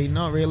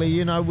 Not really.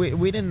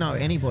 We didn't know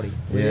anybody.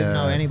 We didn't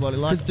know anybody.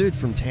 Like, because dude,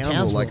 from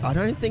Townsville, like I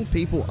don't think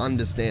people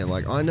understand.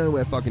 Like, I know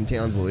where fucking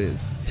Townsville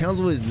is.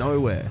 Townsville is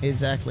nowhere.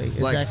 Exactly.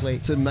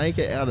 Like, to make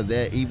it out of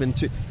there, even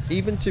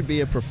to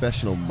be a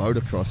professional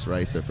motocross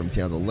racer from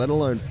Townsville, let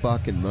alone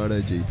fucking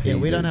MotoGP. Yeah,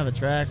 we don't have a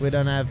track. We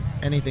don't have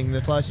anything.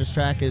 The closest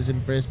track is in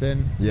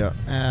Brisbane. Yeah.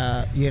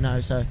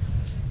 So,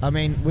 I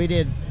mean, we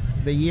did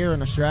the year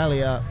in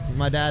Australia.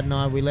 My dad and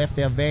I, we left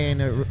our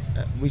van.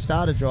 We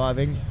started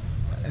driving,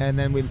 and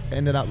then we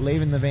ended up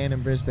leaving the van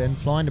in Brisbane,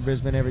 flying to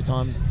Brisbane every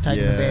time,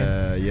 taking the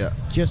van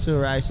just to the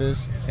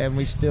races, and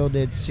we still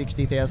did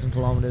 60,000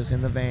 kilometres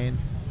in the van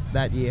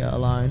that year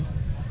alone,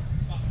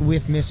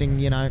 with missing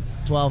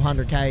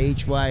 1,200k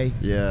each way,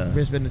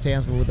 Brisbane to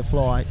Townsville with the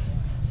flight,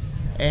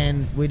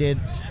 and we did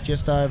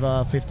just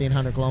over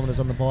 1,500 kilometres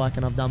on the bike,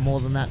 and I've done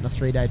more than that in a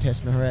 3-day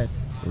test in Jerez.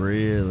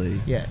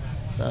 Really? Yeah.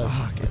 So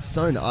fuck, it's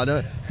so.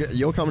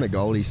 You're coming to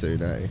Goldie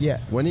soon, eh? Yeah.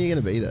 When are you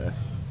going to be there?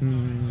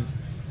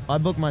 I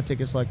booked my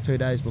tickets like 2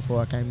 days before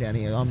I came down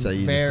here. I'm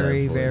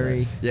very.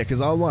 Yeah, because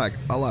I want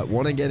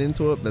to get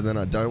into it, but then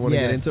I don't want to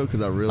get into it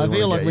because I really want to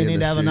get in the studio. I feel like we need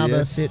to have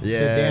another sit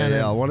down.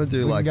 Yeah, I want to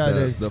do like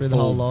the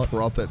full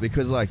proper,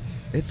 because like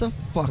it's a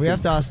fucking. We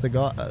have to ask the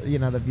guy,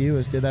 the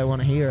viewers, do they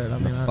want to hear it? I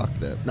mean, fuck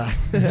them.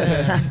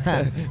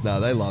 No,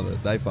 they love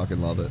it. They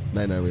fucking love it.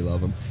 They know we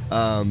love them.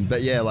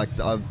 But yeah, like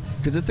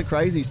because it's a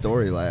crazy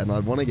story, like, and I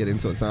want to get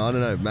into it. So I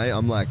don't know, mate.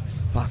 I'm like,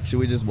 fuck, should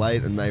we just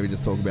wait and maybe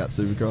just talk about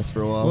Supercross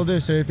for a while? We'll do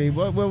Soupy.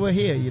 Well, we're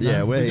here,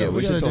 Yeah, we're here.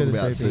 We should talk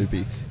about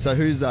Soupy. So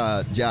who's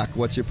Jack?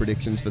 What's your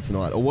predictions for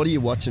tonight, or what are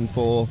you watching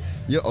for?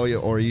 Or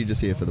are you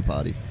just here for the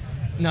party?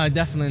 No,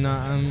 definitely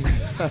not.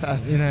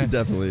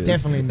 Definitely is.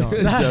 Definitely not.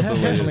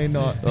 Definitely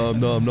not.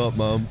 No, I'm not,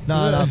 Mum.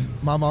 No,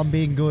 Mum, I'm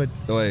being good.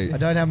 Wait. I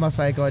don't have my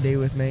fake ID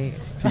with me.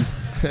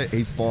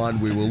 He's fine.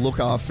 We will look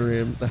after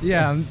him.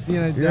 Yeah,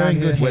 you're in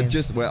good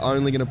hands. We're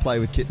only going to play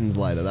with kittens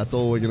later. That's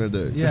all we're going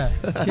to do. Yeah,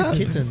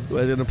 kittens.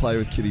 We're going to play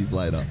with kitties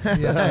later.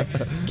 Yeah,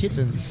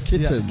 kittens.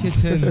 Yeah,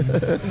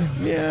 kittens.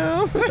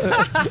 Meow.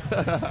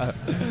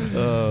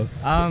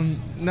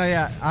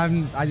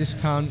 I just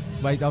can't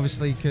wait,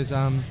 obviously, because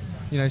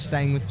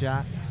staying with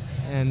Jax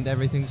and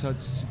everything. So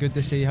it's good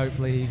to see.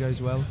 Hopefully he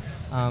goes well.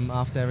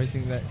 After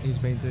everything that he's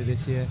been through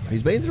this year.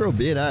 He's been through a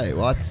bit, eh?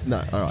 Well, all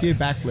right. A few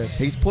backflips.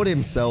 He's put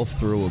himself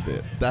through a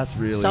bit. That's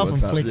really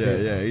what's happened.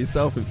 Yeah, he's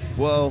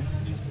well,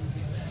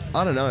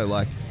 I don't know,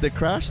 like, the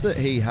crash that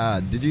he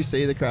had, did you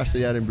see the crash that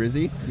he had in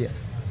Brizzy? Yeah.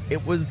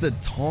 It was the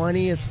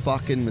tiniest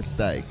fucking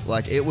mistake.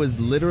 Like, it was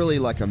literally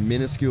like a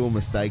minuscule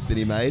mistake that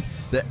he made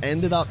that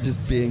ended up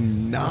just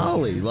being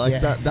gnarly. Like,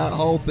 that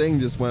whole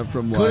thing just went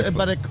from like...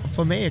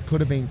 For me, it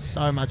could have been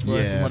so much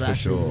worse than what it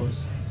actually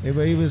was.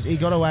 He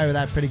got away with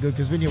that pretty good,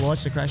 because when you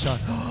watch the crash,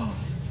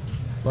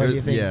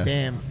 you think,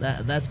 damn,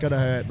 that's got to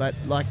hurt. But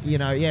he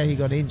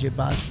got injured,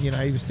 but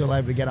he was still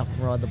able to get up and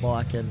ride the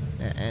bike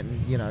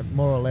and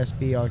more or less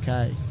be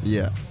okay.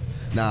 Yeah.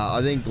 Nah,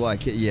 I think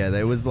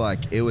there was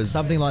it was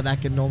something like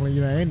that could normally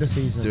end a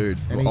season, dude.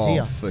 And he's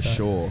here, for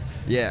sure.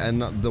 Yeah,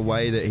 and the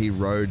way that he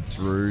rode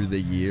through the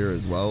year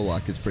as well,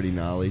 is pretty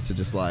gnarly to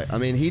just I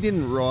mean, he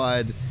didn't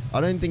ride.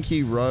 I don't think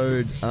he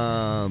rode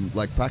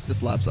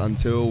practice laps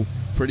until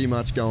pretty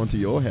much going to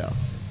your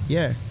house.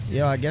 Yeah,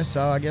 I guess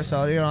so.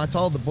 I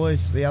told the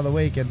boys the other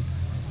week, and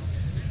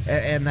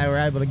they were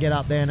able to get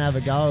up there and have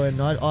a go.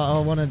 And I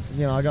wanted,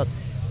 I got.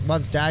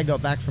 Once Dad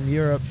got back from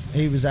Europe,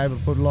 he was able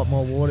to put a lot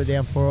more water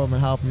down for him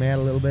and help him out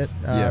a little bit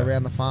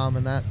around the farm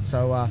and that.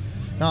 So, I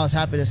was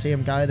happy to see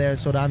him go there and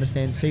sort of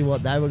see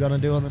what they were going to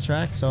do on the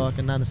track, so I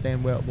can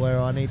understand where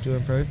I need to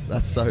improve.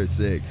 That's so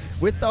sick.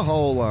 With the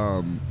whole,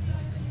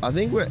 I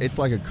think it's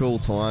a cool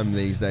time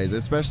these days,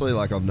 especially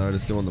I've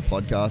noticed doing the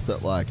podcast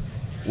that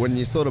when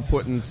you're sort of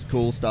putting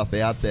cool stuff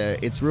out there,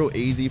 it's real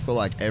easy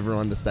for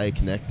everyone to stay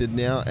connected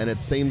now, and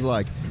it seems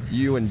like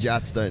you and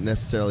Jats don't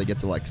necessarily get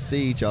to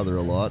see each other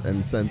a lot,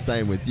 and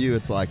same with you.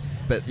 It's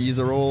but these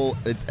are all.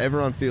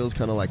 everyone feels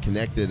kind of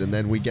connected, and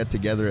then we get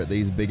together at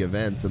these big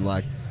events, and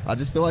I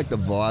just feel the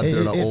vibes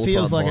are at an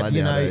all-time high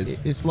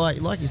nowadays. It's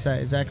like you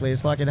say, exactly.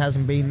 It's it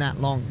hasn't been that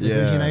long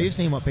because you've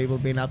seen what people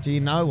have been up to. You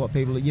know what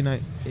people.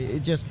 It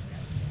just.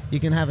 You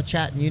can have a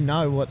chat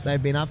and what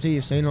they've been up to.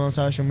 You've seen it on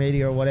social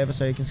media or whatever,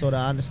 so you can sort of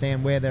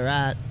understand where they're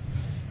at.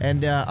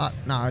 And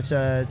it's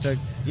a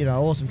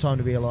awesome time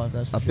to be alive.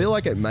 That's for sure. Feel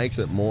it makes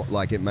it more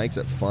it makes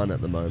it fun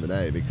at the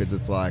moment, because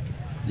it's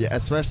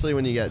especially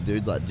when you get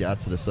dudes like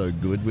Jats that are so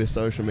good with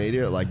social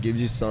media, it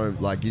gives you so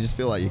you just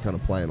feel you're kind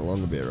of playing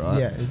along a bit, right?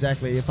 Yeah,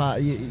 exactly.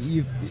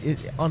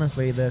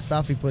 Honestly, the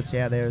stuff he puts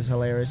out there is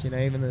hilarious.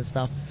 Even the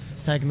stuff.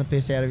 Taking the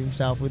piss out of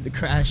himself with the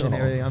crash and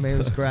everything. I mean, it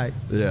was great.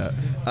 Yeah.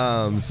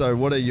 So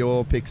what are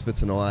your picks for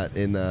tonight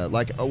in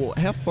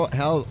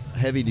how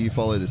heavy do you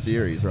follow the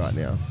series right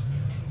now?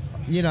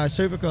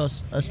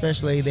 Supercross,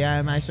 especially the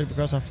AMA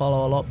Supercross, I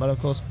follow a lot, but of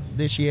course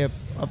this year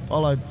I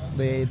followed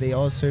the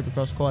Oz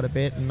Supercross quite a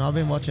bit, and I've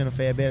been watching a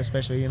fair bit,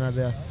 especially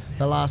the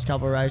last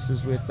couple of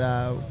races with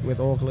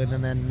Auckland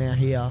and then now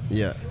here.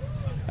 Yeah.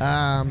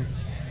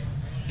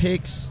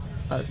 Picks.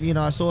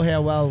 I saw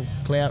how well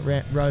Clout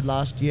rode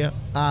last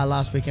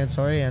weekend,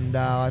 and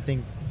I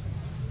think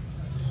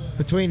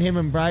between him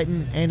and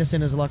Brayton,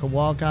 Anderson is a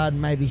wild card,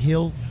 and maybe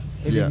Hill.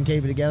 If he can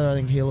keep it together, I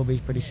think Hill will be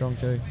pretty strong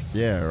too.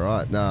 Yeah,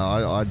 right. No,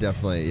 I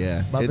definitely,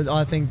 But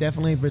I think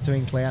definitely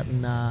between Clout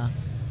and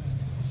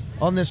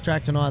on this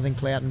track tonight, I think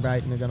Clout and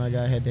Brayton are going to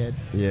go head to head.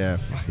 Yeah,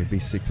 fuck, it'd be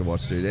sick to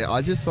watch, dude.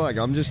 I just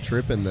I'm just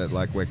tripping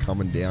that we're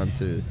coming down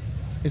to.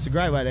 It's a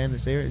great way to end the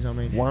series. I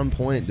mean, 1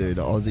 point, dude.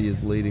 Aussie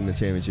is leading the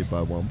championship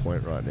by 1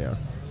 point right now.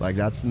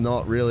 That's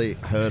not really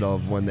heard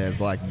of when there's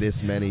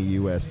this many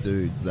US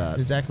dudes that.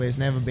 Exactly, it's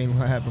never been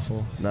like that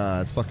before. Nah,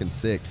 it's fucking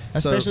sick.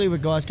 Especially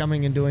with guys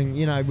coming and doing,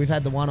 we've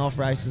had the one-off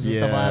races and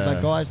stuff like that.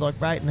 But guys like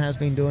Brayton has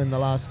been doing the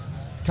last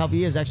couple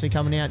of years, actually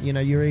coming out.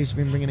 Yuri's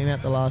been bringing him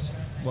out the last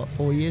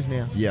 4 years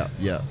now. Yeah.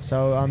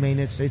 So I mean,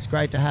 it's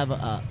great to have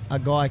a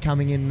guy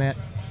coming in that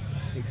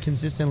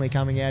consistently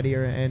coming out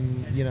here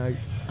and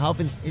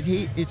helping.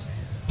 It's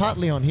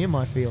partly on him,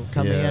 I feel,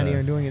 coming out here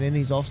and doing it in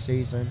his off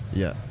season.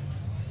 Yeah.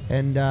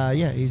 And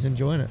he's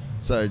enjoying it.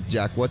 So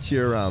Jack, what's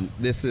your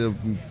this will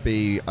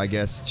be, I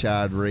guess,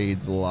 Chad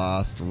Reed's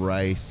last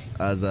race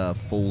as a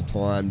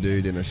full-time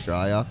dude in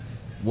Australia.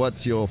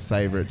 What's your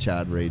favourite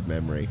Chad Reed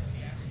memory?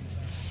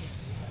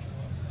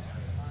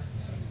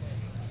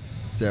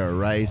 Is there a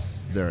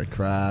race? Is there a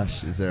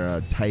crash? Is there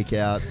a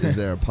takeout? Is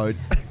there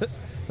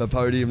a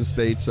podium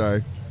speech?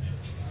 Sorry.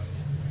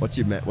 What's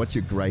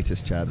your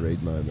greatest Chad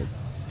Reed moment?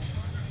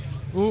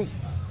 Well,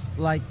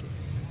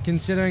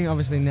 considering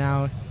obviously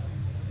now,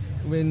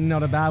 we're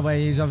not a bad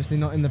way. He's obviously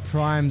not in the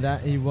prime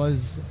that he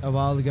was a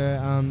while ago.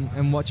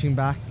 And watching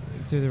back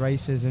through the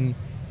races, and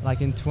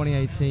in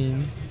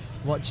 2018,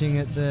 watching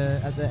at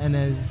the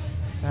NS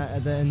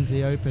at the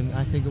NZ Open,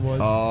 I think it was.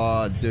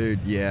 Oh,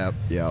 dude, yeah.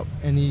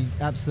 And he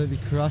absolutely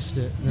crushed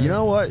it. You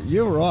know what?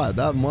 You're right.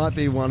 That might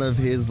be one of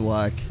his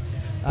one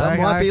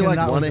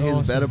of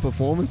his better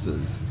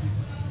performances.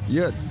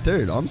 Yeah,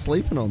 dude, I'm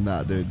sleeping on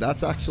that, dude.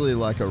 That's actually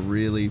a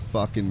really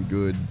fucking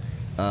good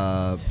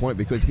point,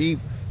 because he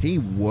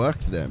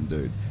worked them,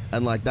 dude.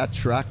 And that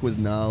track was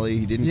gnarly.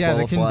 He didn't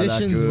qualify that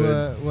good. Yeah,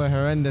 the conditions were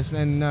horrendous.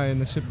 And no, in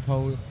the Super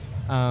Pole,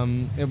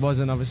 it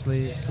wasn't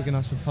obviously quick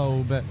enough for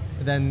pole, but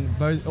then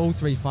all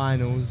three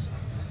finals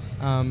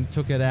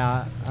took it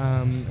out.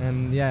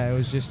 And yeah, it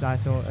was just, I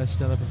thought, a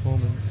stellar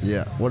performance.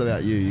 Yeah. What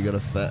about you? You got a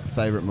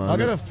favourite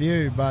moment? I got a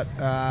few, but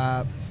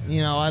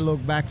I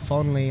look back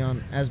fondly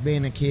on as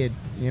being a kid,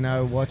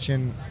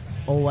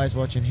 always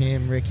watching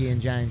him, Ricky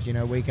and James,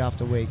 week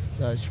after week,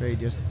 those three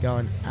just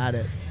going at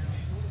it.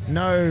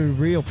 No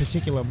real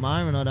particular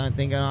moment, I don't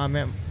think. And I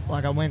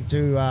went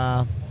to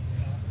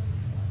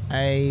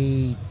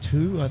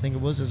A2, I think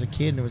it was, as a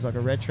kid, and it was a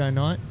retro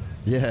night.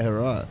 Yeah,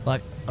 right.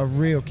 A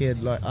real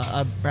kid.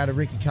 I had a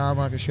Ricky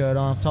Carmichael shirt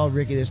on. I've told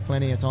Ricky this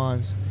plenty of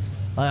times.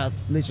 I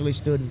literally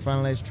stood in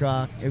front of his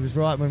truck. It was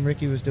right when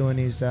Ricky was doing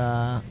his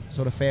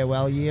sort of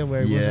farewell year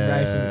where he wasn't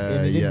racing.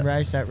 And he didn't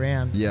race that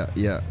round.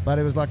 Yeah. But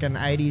it was like an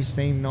 80s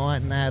themed night,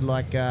 and they had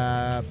like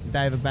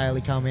David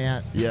Bailey come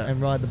out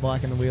and ride the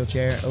bike in the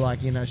wheelchair,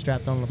 like, you know,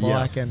 strapped on the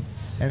bike and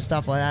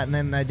stuff like that. And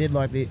then they did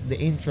like the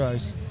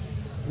intros,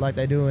 like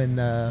they do in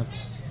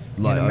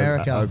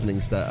America. Opening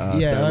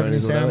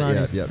ceremonies.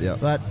 Yeah.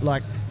 But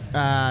like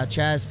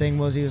Chad's thing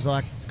was he was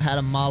like had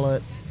a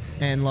mullet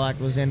and like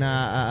was in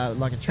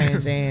like a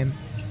Trans Am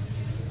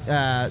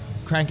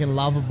cranking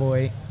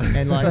Loverboy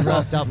and like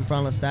rocked up in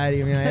front of the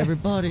stadium. You know,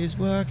 everybody's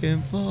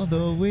working for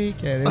the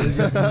weekend. It was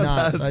just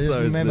nuts. I just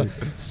remember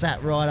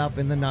sat right up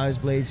in the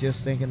nosebleeds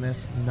just thinking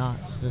that's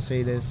nuts to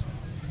see this.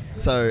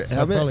 So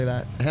how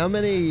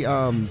many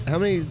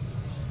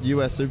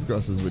US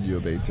Supercrosses would you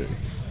have been to?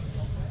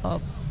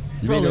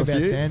 You've probably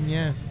about 10,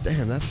 yeah.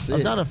 Damn, that's sick.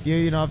 I've done a few.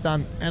 You know, I've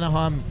done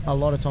Anaheim a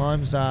lot of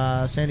times,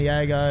 San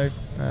Diego,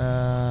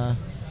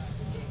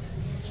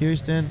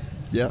 Houston.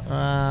 Yeah.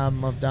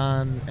 I've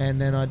done, and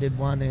then I did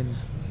one in,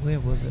 where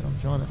was it? I'm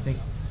trying to think.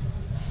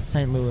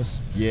 St. Louis.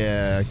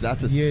 Yeah,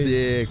 that's a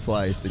sick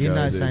place to go. You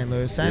know, St.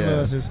 Louis. St.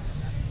 Louis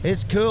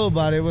it's cool,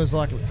 but it was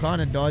like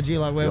kind of dodgy.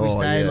 Like where we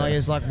stayed, like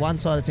it's like one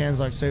side of town's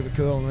like super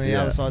cool, and the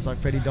other side's like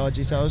pretty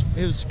dodgy. So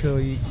it was cool.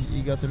 You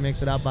got to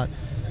mix it up, but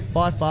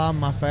by far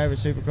my favourite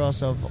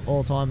Supercross of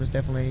all time is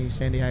definitely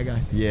San Diego.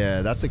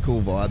 Yeah, that's a cool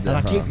vibe there.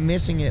 And I keep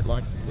missing it.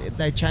 Like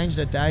they changed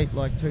the date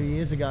like 2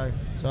 years ago,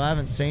 so I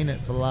haven't seen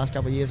it for the last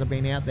couple of years I've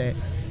been out there.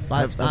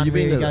 But it's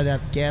unreal to go to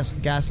that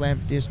gas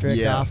lamp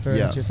district after, and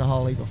it's just a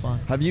whole heap of fun.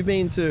 Have you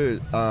been to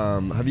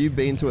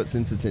it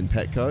since it's in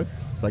Petco?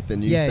 Like the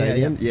new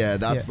stadium? Yeah,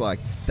 that's like,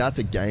 that's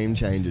a game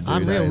changer, dude.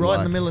 Unreal, right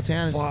in the middle of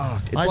town.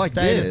 Fuck, it's like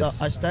this.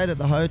 I stayed at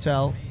the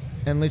hotel,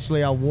 and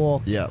literally I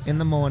walked in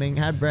the morning,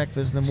 had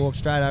breakfast, and then walked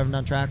straight over and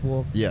done track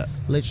walk. Yeah.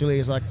 Literally,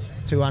 it's like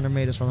 200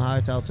 meters from the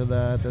hotel to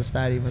the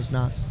stadium. Is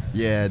nuts.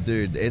 Yeah,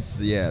 dude,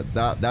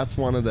 that's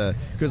one of the,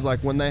 because like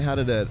when they had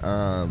it at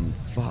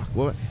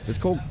it's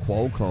called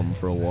Qualcomm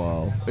for a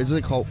while. Is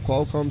it called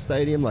Qualcomm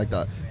Stadium? Like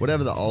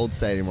whatever the old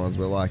stadium was,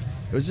 where like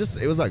it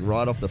was like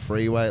right off the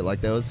freeway.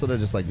 Like there was sort of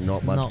just like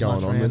not much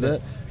going on with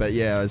it. But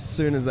yeah, as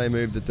soon as they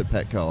moved it to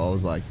Petco, I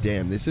was like,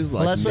 damn, this is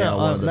like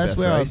one of the best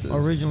races. That's where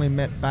I originally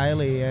met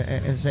Bailey,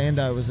 and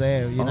Sando was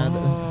there. You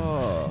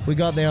know, we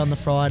got there on the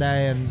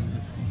Friday, and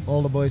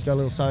all the boys got a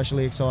little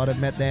socially excited,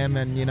 met them,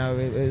 and you know,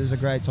 it was a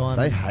great time.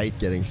 They hate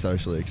getting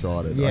socially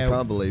excited. I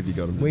can't believe you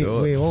got them to do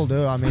it. We all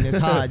do. I mean, it's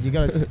hard. You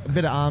got a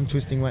bit of arm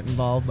twisting went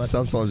involved, but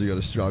sometimes you got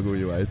to struggle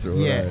your way through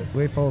it. Yeah,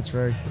 we pulled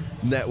through.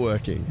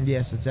 Networking.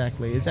 Yes,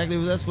 exactly.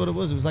 That's what it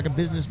was. It was like a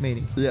business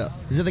meeting. Yeah.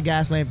 It was at the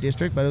Gas Lamp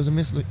District, but it was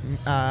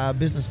a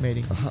business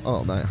meeting.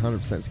 Oh mate,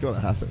 100%. It's got to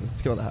happen.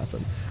 It's got to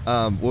happen.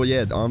 Well,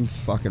 yeah, I'm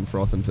fucking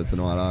frothing for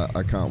tonight.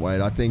 I can't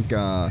wait. I think.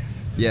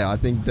 I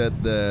think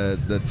that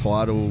the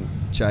title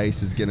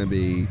chase is going to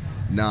be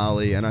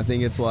gnarly, and I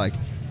think it's like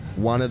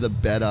one of the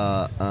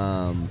better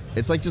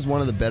it's like just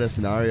one of the better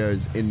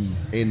scenarios in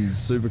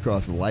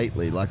Supercross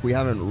lately. Like we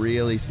haven't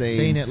really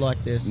seen it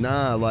like this.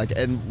 Nah, like,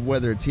 and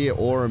whether it's here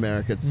or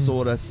America, it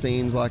sort of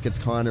seems like it's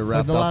kind of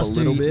wrapped up a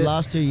little bit. The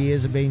last 2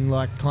 years have been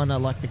like kind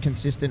of like the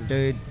consistent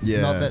dude.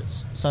 Yeah. Not that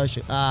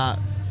social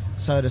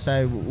so to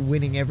say,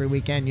 winning every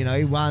weekend. You know,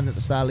 he won at the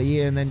start of the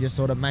year and then just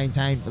sort of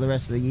maintained for the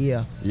rest of the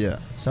year. Yeah.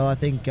 So I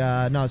think,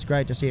 it's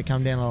great to see it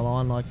come down the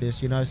line like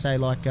this. You know, say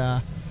like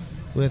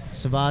with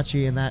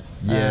Savachi and that.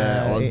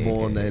 Yeah,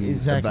 Osborne and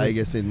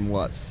Vegas in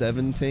what,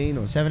 17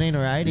 or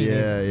 18?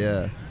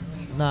 Yeah.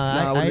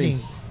 No, 18.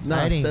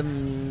 18.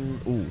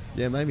 7. Ooh,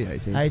 yeah, maybe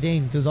 18.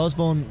 18, because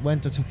Osborne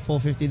went to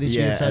 450 this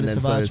year. So and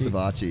then so did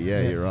Savachi.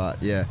 Yeah, you're right.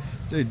 Yeah,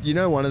 dude. You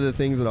know, one of the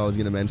things that I was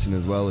going to mention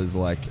as well is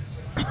like.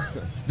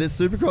 The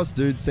Supercross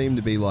dudes seem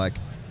to be like,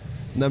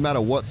 no matter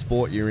what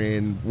sport you're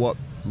in, what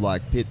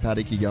like pit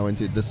paddock you go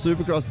into, the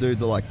Supercross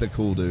dudes are like the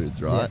cool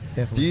dudes, right?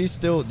 Yeah,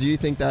 definitely. Do you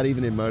think that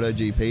even in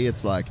MotoGP,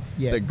 it's like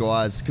the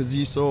guys? Because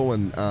you saw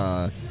when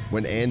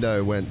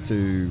Ando went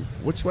to,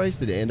 which race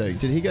did Ando?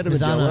 Did he go to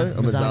Mugello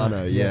or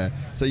Misano? Yeah.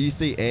 So you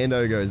see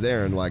Ando goes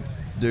there and like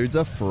dudes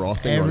are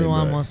frothing. Everyone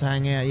on him, wants to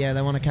hang out. Yeah,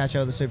 they want to catch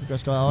up with the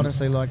Supercross guy.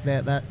 Honestly, like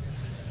that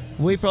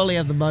we probably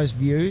have the most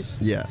views.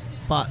 Yeah,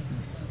 but.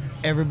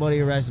 Everybody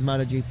who races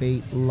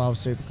MotoGP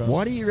loves Supercross.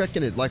 Why do you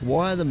reckon it? Like,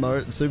 why are the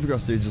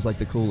Supercross dudes just like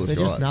the coolest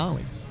guys?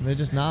 They're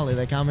just gnarly.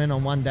 They come in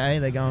on one day,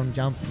 they go and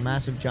jump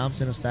massive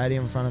jumps in a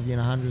stadium in front of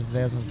hundreds of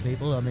thousands of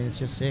people. I mean, it's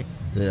just sick.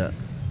 Yeah.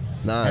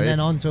 No. And then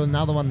on to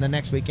another one the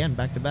next weekend,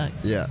 back to back.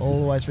 Yeah. All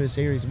the way through the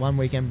series, 1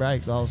 weekend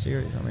break, the whole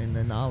series. I mean,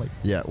 they're gnarly.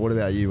 Yeah. What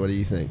about you? What do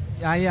you think?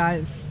 Yeah,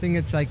 I think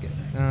it's like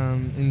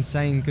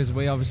insane because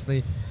we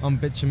obviously on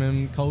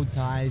bitumen, cold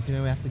tires. You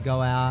know, we have to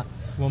go out.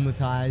 Warm the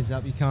tyres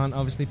up. You can't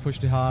obviously push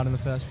too hard in the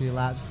first few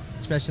laps,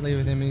 especially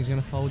with him. He's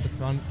going to fold the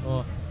front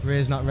or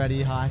rear's not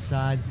ready, high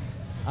side.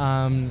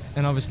 And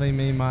obviously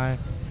my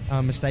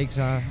mistakes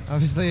are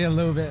obviously a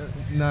little bit,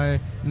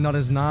 not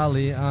as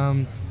gnarly.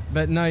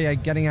 But no, yeah,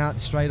 getting out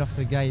straight off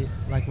the gate,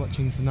 like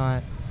watching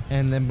tonight,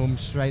 and then boom,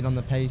 straight on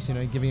the pace,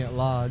 giving it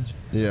large.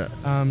 Yeah.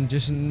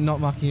 Just not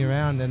mucking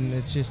around, and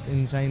it's just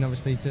insane,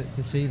 obviously,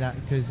 to see that,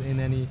 because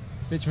in any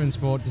bitumen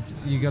sport,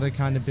 you got to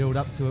kind of build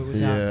up to it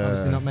without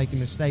obviously not making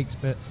mistakes,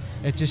 but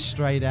it's just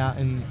straight out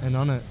and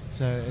on it.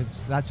 So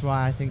that's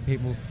why I think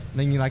people,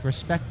 then you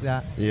respect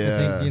that. Yeah.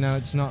 I think,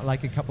 it's not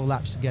like a couple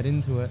laps to get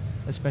into it,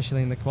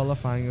 especially in the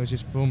qualifying. It was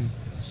just boom,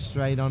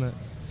 straight on it.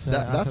 So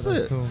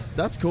that's cool.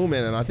 That's cool,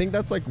 man. And I think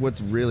that's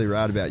what's really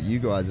rad about you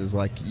guys is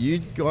you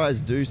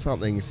guys do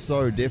something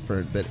so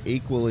different but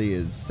equally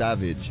as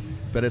savage.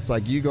 But it's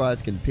you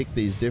guys can pick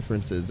these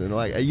differences, and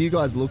are you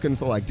guys looking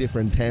for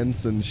different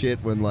tents and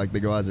shit when the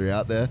guys are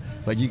out there?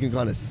 You can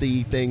kind of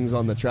see things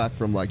on the track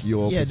from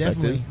your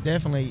perspective.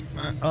 Definitely.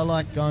 I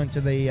like going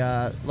to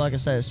the like I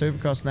say, the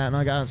Supercross and that, and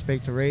I go and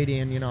speak to Reedy,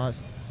 and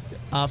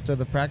after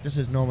the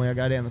practices normally I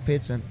go down the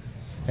pits and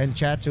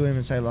chat to him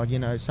and say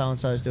so and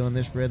so's doing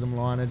this rhythm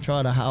line and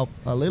try to help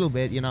a little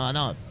bit. I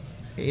know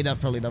he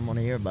probably doesn't want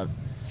to hear it, but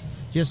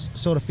just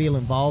sort of feel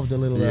involved a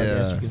little bit, I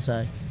guess you could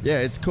say. Yeah,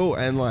 it's cool.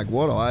 And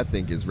what I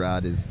think is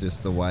rad is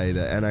just the way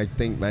that, and I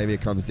think maybe it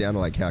comes down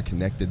to how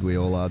connected we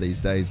all are these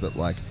days, but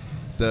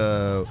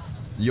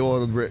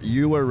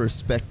you were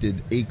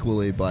respected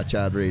equally by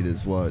Chad Reed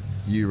as what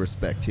you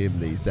respect him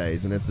these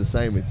days, and it's the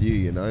same with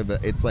you,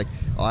 but it's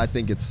I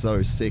think it's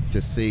so sick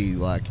to see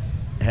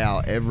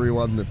how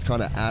everyone that's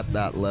kind of at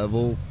that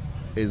level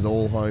is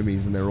all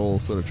homies, and they're all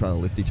sort of trying to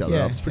lift each other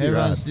up. It's pretty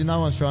rad.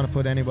 No one's trying to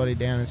put anybody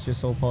down. It's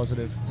just all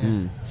positive.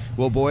 Yeah.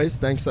 Well, boys,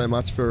 thanks so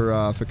much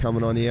for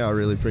coming on here. I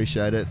really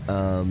appreciate it.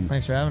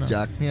 Thanks for having us,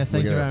 Jack. Yeah,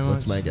 thank you very much.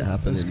 Let's make it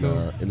happen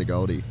in the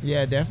Goldie.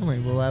 Yeah, definitely.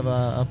 We'll have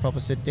a proper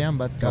sit down,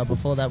 but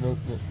before that,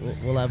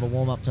 we'll have a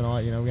warm up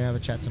tonight. We're gonna have a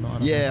chat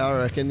tonight.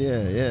 I reckon.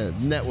 Yeah.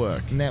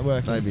 Networking.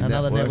 Maybe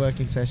another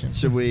networking session.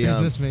 Should we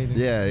business meeting?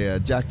 Yeah.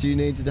 Jack, do you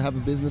need to have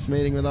a business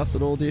meeting with us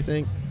at all? Do you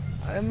think?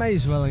 I may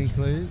as well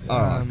include. All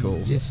right,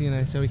 cool. Just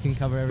so we can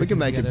cover everything. We can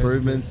make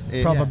improvements.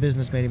 Proper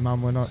business meeting,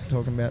 Mum. We're not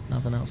talking about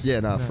nothing else.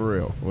 Yeah, no, for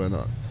real. We're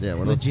not. Yeah,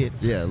 we're legit.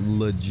 Not. Yeah,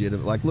 legit.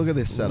 Look at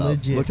this setup.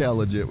 Legit. Look how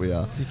legit we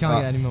are. You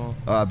can't get any more.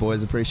 All right,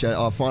 boys. Appreciate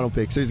it. Final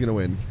picks. Who's gonna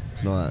win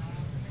tonight?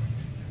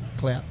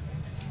 Clout.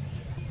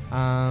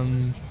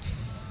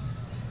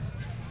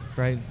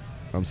 Great.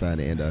 I'm saying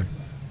Ando.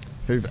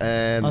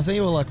 I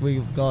think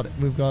we've got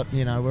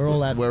we're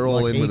all at we're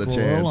all in equal. with a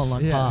chance. We're all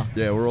on par.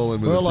 Yeah, we're all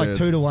in with we're a all chance.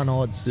 2-1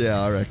 odds. Yeah,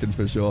 I reckon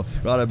for sure.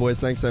 Righto, boys.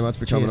 Thanks so much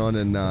for coming on,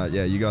 and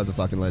you guys are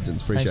fucking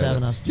legends. Appreciate Thanks for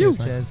having it. us. Cheers,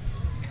 mate. Cheers.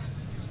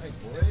 Thanks,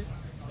 boys.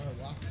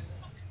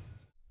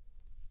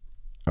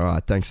 All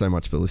right, thanks so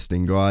much for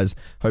listening, guys.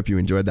 Hope you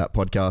enjoyed that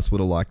podcast.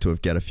 Would have liked to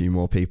have get a few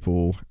more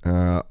people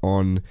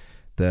on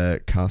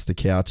the Caster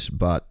Couch,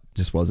 but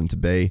just wasn't to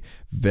be.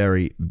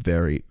 Very,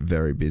 very,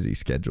 very busy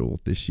schedule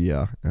this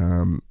year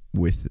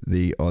with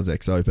the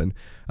AusX Open.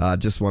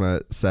 Just want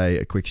to say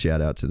a quick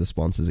shout out to the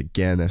sponsors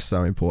again. They're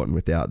so important.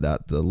 Without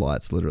that, the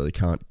lights literally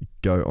can't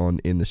go on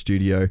in the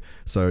studio.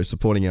 So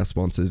supporting our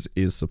sponsors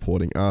is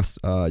supporting us.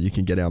 You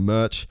can get our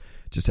merch.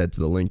 Just head to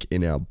the link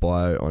in our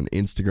bio on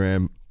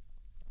Instagram.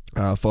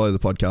 Follow the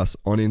podcast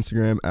on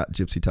Instagram at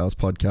Gypsy Tales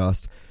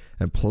Podcast.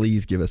 And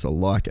please give us a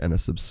like and a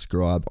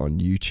subscribe on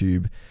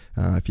YouTube.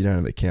 If you don't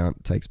have an account,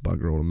 it takes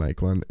bugger all to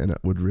make one, and it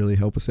would really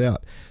help us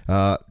out.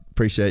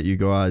 Appreciate you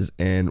guys,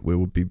 and we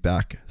will be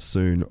back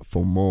soon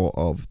for more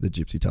of the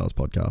Gypsy Tales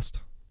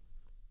Podcast.